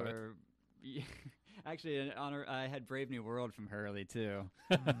two by it. are. Actually, an honor. I had Brave New World from Hurley too.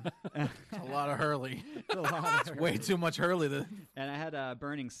 It's a lot of Hurley. It's a lot of Way too much Hurley. And I had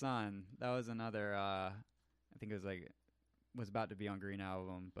Burning Sun. That was another. I think it was about to be on Green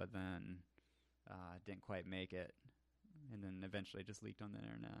Album, but then didn't quite make it, and then eventually just leaked on the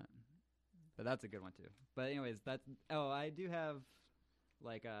internet. But that's a good one too. But anyways, that's. Oh, I do have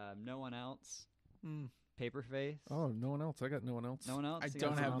like No One Else, Paperface. Oh, no one else. I got no one else. No One Else. I You got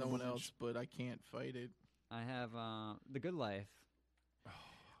don't some have no honorable one mention? else, but I can't fight it. I have The Good Life.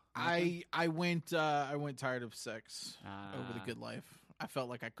 I went Tired of Sex over The Ah. Good Life. I felt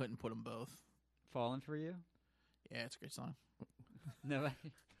like I couldn't put them both. Fallen for You. Yeah, it's a great song. No.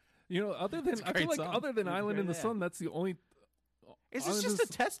 You know, other than It's a I feel great like song. other than It's Island in the great, yeah. Sun, that's the only. Is other this than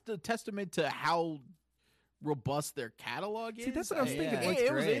just a testament to how robust their catalog is? See, that's what I was thinking, Yeah, like,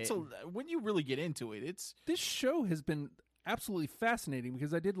 it's when you really get into it, it's This show has been absolutely fascinating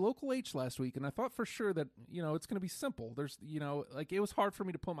because I did Local H last week, and I thought for sure that it's going to be simple. There's like it was hard for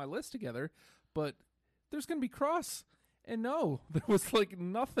me to put my list together, but there's going to be Cross, and no, there was like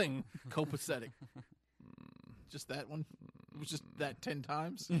nothing. copacetic. Just that one. It was just that 10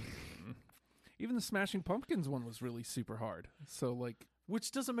 times, Even the Smashing Pumpkins one was really super hard. So like,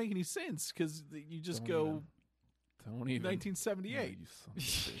 which doesn't make any sense because you just Don't go even. Don't even. 1978. Oh, you son of a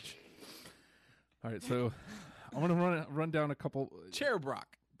bitch. All right, so I want to run down a couple. Cherub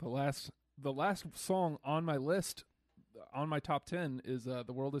Rock. The last song on my list, on my top 10, is "The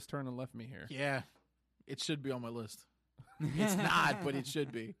World Has Turned and Left Me Here." Yeah, it should be on my list. It's not, but it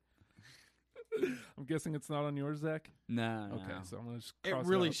should be. I'm guessing it's not on yours, Zach. No. Okay, so I'm gonna just It cross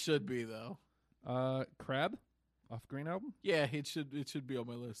really out. should be though. Crab off Green Album. Yeah, it should be on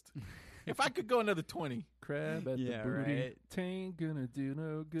my list. If I could go another 20, Crab at Yeah, the booty. right. Tain't gonna do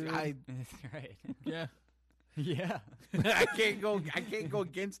no good. That's right. yeah, Yeah. I can't go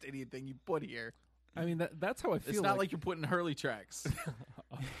against anything you put here. I mean, that's how I feel. It's not like you're putting Hurley tracks.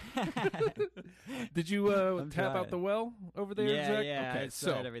 Did you I'm tap out trying. the well over there, yeah, Zach? yeah. Okay, I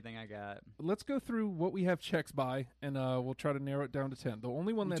so tried everything I got. let's go through what we have checks by, and we'll try to narrow it down to 10. The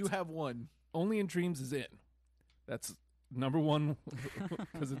only one We that's do have one. Only in Dreams is in. That's number one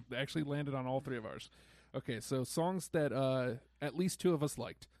because it actually landed on all three of ours. Okay, so songs that at least two of us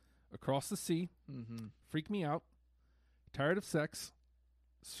liked: Across the Sea, Mm-hmm. Freak Me Out, Tired of Sex,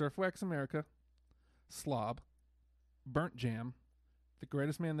 Surf Wax America, Slob, Burnt Jam, The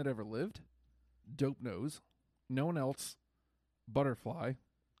Greatest Man That Ever Lived, Dope Nose, No One Else, Butterfly,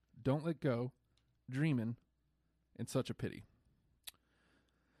 Don't Let Go, Dreamin', and Such a Pity.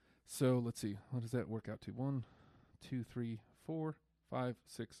 So let's see. What does that work out to? 1, 2, 3, 4, 5,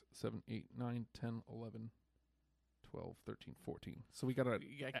 6, 7, 8, 9, 10, 11, 12, 13, 14. So we got a.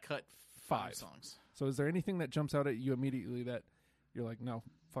 You got cut five. 5 songs. So is there anything that jumps out at you immediately that you're like, no,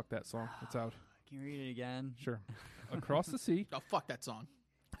 fuck that song. It's out. Can you read it again? Sure. Across the Sea, Oh, fuck that song.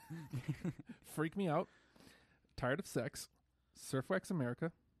 Freak Me Out, Tired of Sex, Surf Wax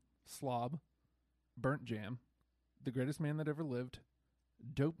America, Slob, Burnt Jam, The Greatest Man That Ever Lived,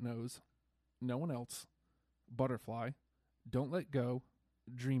 Dope Nose, No One Else, Butterfly, Don't Let Go,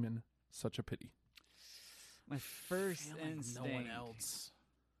 Dreamin', Such a Pity. My first Feeling instinct. No one else.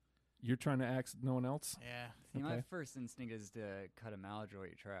 You're trying to ask no one else? Yeah. See, my Okay. first instinct is to cut a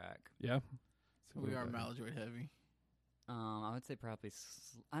Maladroit track. Yeah? So We what are about- Maladroit heavy. I would say probably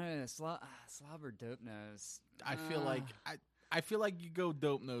I don't know, Slob or Dope Nose. I feel like I feel like you go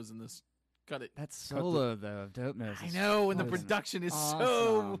Dope Nose in this. Cut it. That's Cut the- solo though. Dope Nose. I is know, and the fucking production is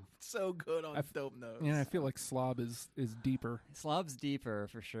awesome. so good on I f- Dope Nose. Yeah, I feel like Slob is deeper. Slob's deeper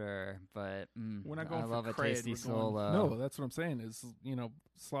for sure, but We're not going I for love a cred, tasty we're going- solo. No, that's what I'm saying is,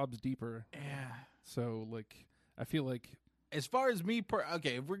 Slob's deeper. Yeah. So, like, I feel like As far as me,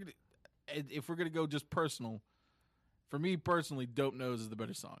 if we're gonna go just personal, for me personally, Dope Nose is the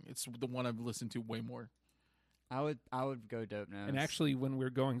better song. It's the one I've listened to way more. I would go Dope Nose. And actually, when we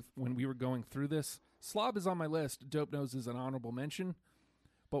were going through this, Slob is on my list. Dope Nose is an honorable mention.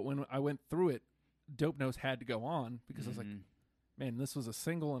 But when I went through it, Dope Nose had to go on because I was like, Mhm. man, this was a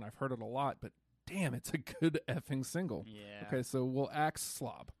single and I've heard it a lot, but damn, it's a good effing single. yeah. Okay, so we'll axe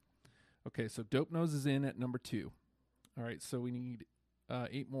Slob. Okay, so Dope Nose is in at number 2. All right, so we need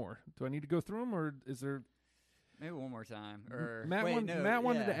 8 more. Do I need to go through them, or is there? Maybe one more time. Or Matt, wait, Matt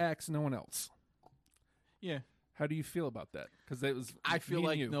wanted to yeah. axe no one else. Yeah, How do you feel about that? Because it was I feel me and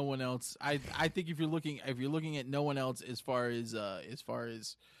like you. no one else. I think if you're looking at no one else as far as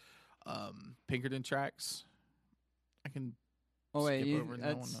Pinkerton tracks, I can Oh wait, skip over no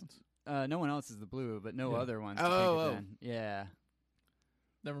one that's else. no one else is the blue, but no Yeah. other ones. Oh, to oh. Pinkerton. Yeah.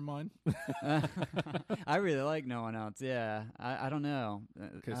 Never mind. I really like no one else. Yeah, I don't know.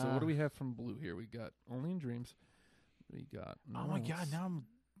 Okay, so what do we have from Blue here? We got Only in Dreams. We got. No Oh One my Else, god!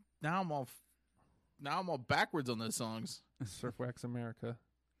 Now I'm all backwards on those songs. Surf Wax America.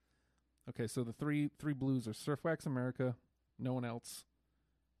 Okay, so the three blues are Surf Wax America, No One Else,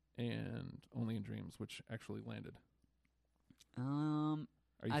 and Only in Dreams, which actually landed.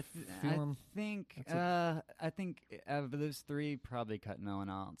 Are you I feeling? think That's I think out of those 3, probably cut no one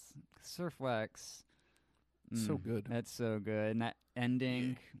else. Surf Wax. So good. That's so good, and that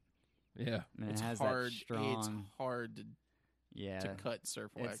ending. Yeah. Man, It's it has hard. that strong. It's hard to yeah. cut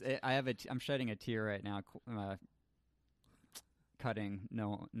Surf Wax. I'm shedding a tear right now. Cutting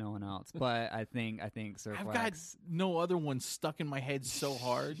no one else, but I think Surf I've got Wax. no other one stuck in my head so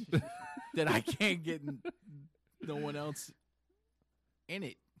hard that I can't get no one else in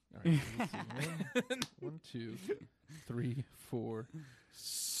it. All right. Let's see. 1, 2, 3, 4.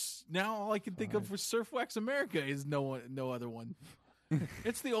 Now all I can think of for Surf Wax America is no other one.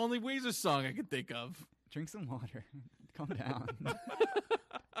 It's the only Weezer song I can think of. Drink some water. Calm down.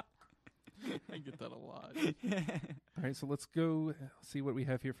 I get that a lot. All right, so let's go see what we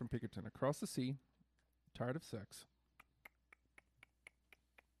have here from Pinkerton. Across the Sea, Tired of Sex,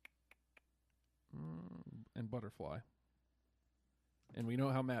 and Butterfly. And we know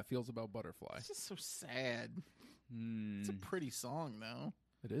how Matt feels about Butterfly. It's just so sad. It's a pretty song, though.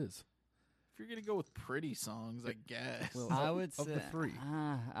 It is. If you're gonna go with pretty songs, I guess. Well, I of- would of say the 3.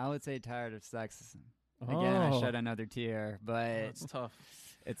 I would say Tired of Sex. Again, I shed another tear, but It's tough.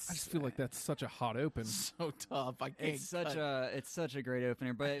 it's. I just feel like that's such a hot open. So tough. I can't. it's such a great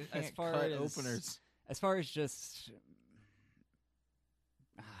opener. But as can't far cut as openers, as far as just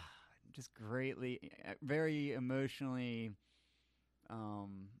greatly, very emotionally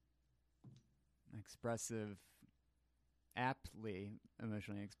expressive, aptly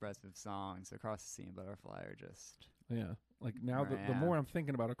emotionally expressive songs. Across the Sea and Butterfly are just Yeah. Like now, the Yeah. more I'm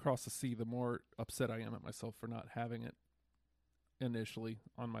thinking about Across the Sea, the more upset I am at myself for not having it initially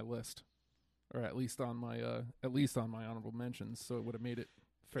on my list, or at least on my honorable mentions. So it would have made it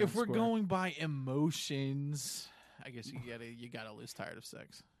fair. If and we're square. going by emotions, I guess you gotta lose Tired of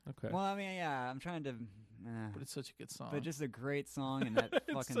Sex. okay, Well, I mean, yeah, I'm trying to. But it's such a good song. But just a great song, and that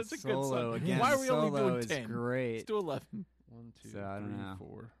It's fucking such a good solo song. again. Why are we only solo doing is 10? great. Let's do 11. 1, 2, So, I don't 3, know.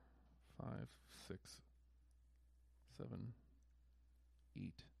 4, 5, 6, 7, 8,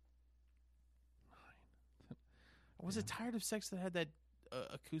 9. Was it Tired of Sex that had that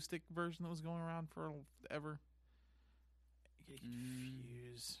acoustic version that was going around forever? I get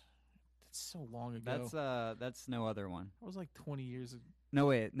confused. That's so long ago. That's no other one. That was like 20 years ago. No,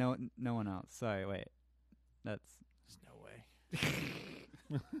 wait, no one else. Sorry, wait. That's There's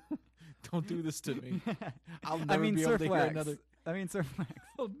no way. Don't do this to me. I'll never I mean, be able to hear Surfwax. another. I mean, Surfwax.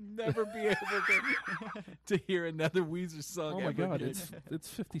 I'll never be able to hear another Weezer song. Oh my ever God, again. it's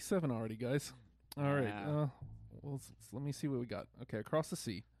 57 already, guys. All right, Yeah. well, let me see what we got. Okay, Across the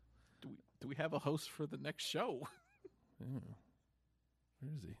Sea. Do we have a host for the next show? Yeah.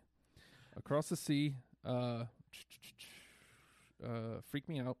 Where is he? Across the Sea. Freak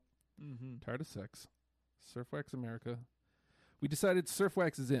Me Out. Mm-hmm. Tired of Sex. Surfwax America. We decided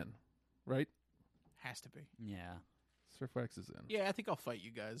Surfwax is in, right? Has to be. Yeah. Surfwax is in. Yeah, I think I'll fight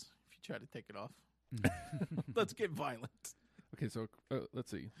you guys if you try to take it off. Let's get violent. Okay, so let's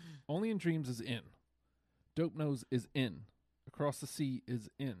see. Only in Dreams is in. Dope Nose is in. Across the Sea is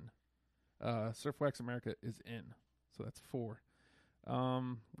in. Surfwax America is in. So that's 4.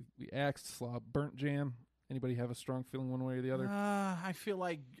 We asked Slob. Burnt Jam. Anybody have a strong feeling one way or the other? I feel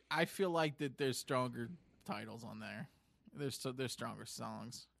like that there's stronger titles on there. There's stronger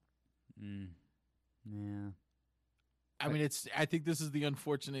songs. Yeah. I mean, I think this is the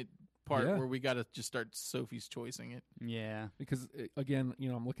unfortunate part Yeah. where we got to just start Sophie's choicing it. Yeah. Because again,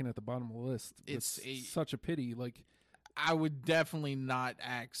 I'm looking at the bottom of the list. It's such a pity. Like, I would definitely not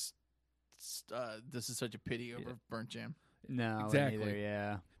ask. This is such a pity over Burnt Jam. No. Exactly. Neither,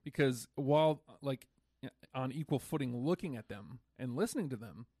 yeah. because while like on equal footing looking at them and listening to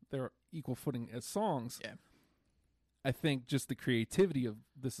them, they're equal footing as songs. Yeah. I think just the creativity of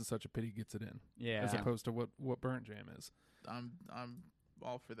This Is Such a Pity gets it in, Yeah. as opposed to what Burnt Jam is. I'm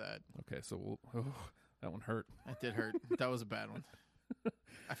all for that. Okay, so that one hurt. That did hurt. That was a bad one.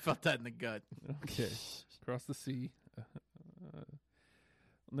 I felt that in the gut. Okay, Across the Sea.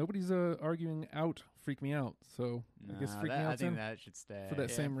 Nobody's arguing out Freak Me Out, so I guess Freak Me I Out's think in that should stay. for that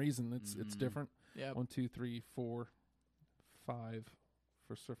Yeah. same reason. It's different. Yeah. 1, 2, 3, 4, 5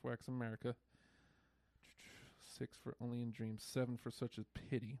 for Surfwax America. 6 for Only in Dreams. 7 for Such a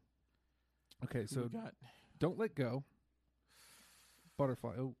Pity. Okay, Who so we got? Don't Let Go.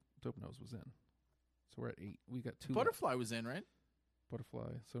 Butterfly. Oh, Dope Nose was in. So we're at 8. We got 2 left. Butterfly was in, right?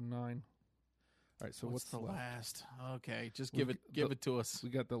 Butterfly. So 9. All right, so what's the left? last? Okay, just We've give it to us. We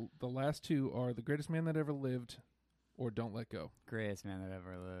got the last 2 are The Greatest Man That Ever Lived or Don't Let Go. Greatest man that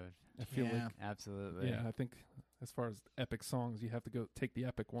ever lived. I feel Yeah. like, Absolutely. yeah, I think as far as epic songs, you have to go take the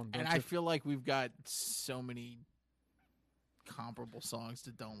epic one. And don't I you? feel like we've got so many comparable songs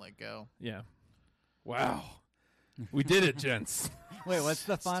to Don't Let Go. Yeah. Wow. We did it, gents. Wait, what's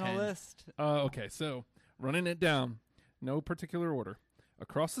the It's final 10. list? Okay, so running it down, no particular order.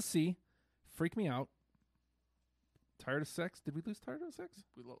 Across the Sea, Freak Me Out, Tired of Sex. Did we lose Tired of Sex?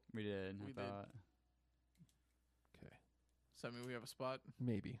 We did. We I did. thought. Okay, Does that mean we have a spot?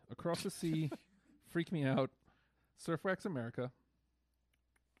 maybe. Across the Sea, Freak Me Out, Surfwax America.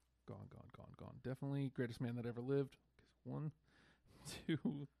 Gone. Definitely Greatest Man That Ever Lived. 1,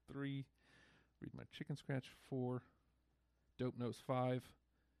 2, 3. Read My Chicken Scratch. 4. Dope Nose. 5.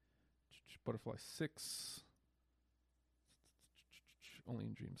 Butterfly. 6. Only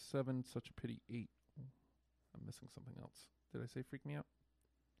in Dreams. 7. Such a Pity. 8. I'm missing something else. Did I say Freak Me Out?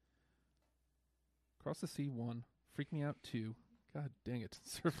 Across the Sea. 1. Freak Me Out. 2. God dang it.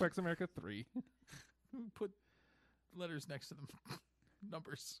 Surfwax America. 3. Put letters next to them.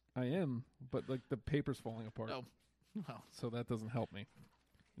 Numbers. I am, but like the paper's falling apart, Oh, well, so that doesn't help me.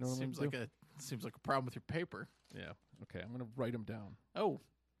 You know what seems I'm like gonna seems like a problem with your paper. do? Yeah. Okay, I'm gonna write them down. Oh,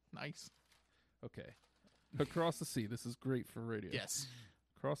 nice. Okay. Across the Sea. This is great for radio. Yes.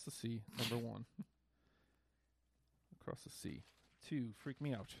 Across the Sea. Number 1. Across the Sea. 2. Freak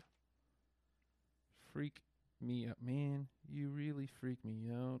Me Out. Freak Me Out, man. You really freak me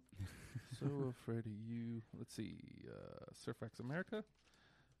out. So afraid of you. Let's see. Surfwax America.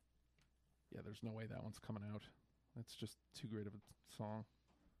 Yeah, there's no way that one's coming out. That's just too great of a song.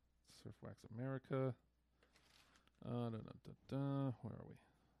 Surfwax America. Where are we?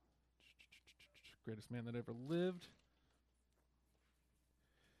 Greatest Man That Ever Lived.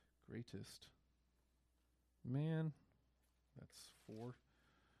 Greatest Man That's 4.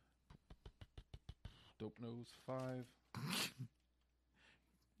 Dope Nose 5.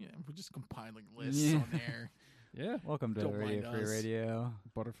 Yeah, we're just compiling lists on there. Yeah. Welcome to Don't Radio mind Free us. Radio.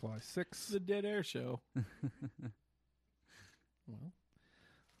 Butterfly 6. The Dead Air Show. Well,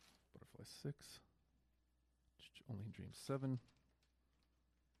 Butterfly 6. Only in Dreams 7.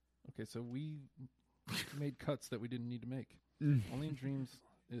 Okay, so we made cuts that we didn't need to make. Only in Dreams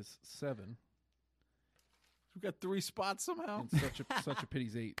is 7. We got 3 spots somehow. And such a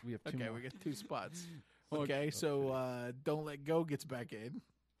pity's 8. We have 2 Okay, more. we got 2 spots. Okay, so Don't Let Go gets back in.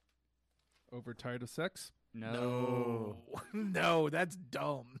 Overtired of Sex. No. No, that's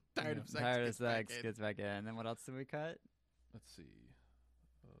dumb. Tired Yeah. of Sex. Tired of gets back Sex in. gets back in. And then what else did we cut? Let's see.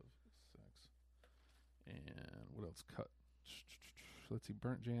 Of Sex. And what else cut? Let's see.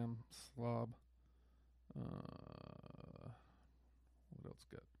 Burnt Jam. Slob. What else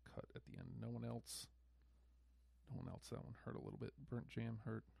got cut at the end? No one else. No one else. That one hurt a little bit. Burnt Jam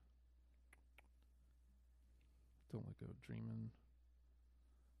hurt. Don't Let Go. Dreamin'.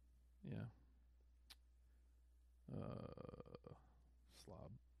 Yeah.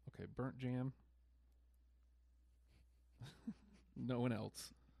 Slob. Okay, Burnt Jam. No one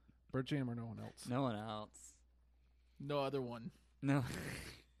else. Burnt Jam or no one else? No one else. No other one. No.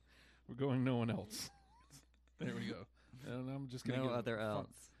 We're going no one else. There we go. And I'm just going to No other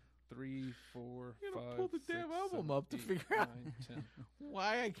else. 3, 4, You gotta 5, pull the 6, damn album 7, up to 8, figure out. 9, 10.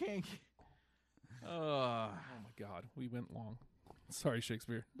 Why I can't get... Oh my God, we went long. Sorry,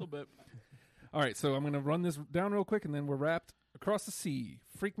 Shakespeare. A little bit. All right, so I'm going to run this down real quick, and then we're wrapped. Across the Sea,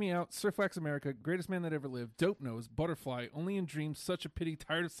 Freak Me Out, Surf Wax America, Greatest Man That Ever Lived, Dope Nose, Butterfly, Only in Dreams, Such a Pity,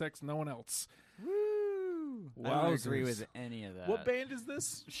 Tired of Sex, No One Else. Woo! I don't agree Wowzers. with any of that. What band is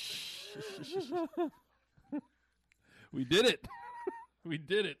this? We did it. We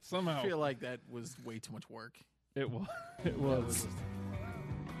did it I somehow. feel like that was way too much work. It was. It was.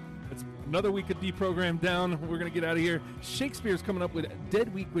 It's another week of deprogrammed down. We're going to get out of here. Shakespeare's coming up with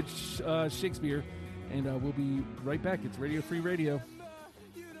Dead Week with Shakespeare. And we'll be right back. It's Radio Free Radio.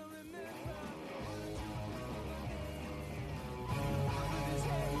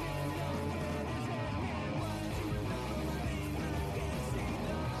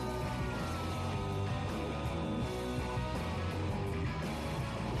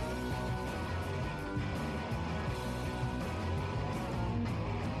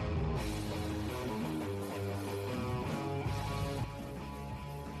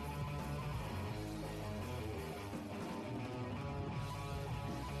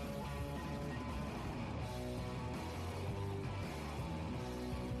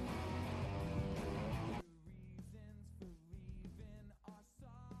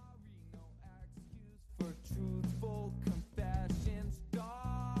 For truthful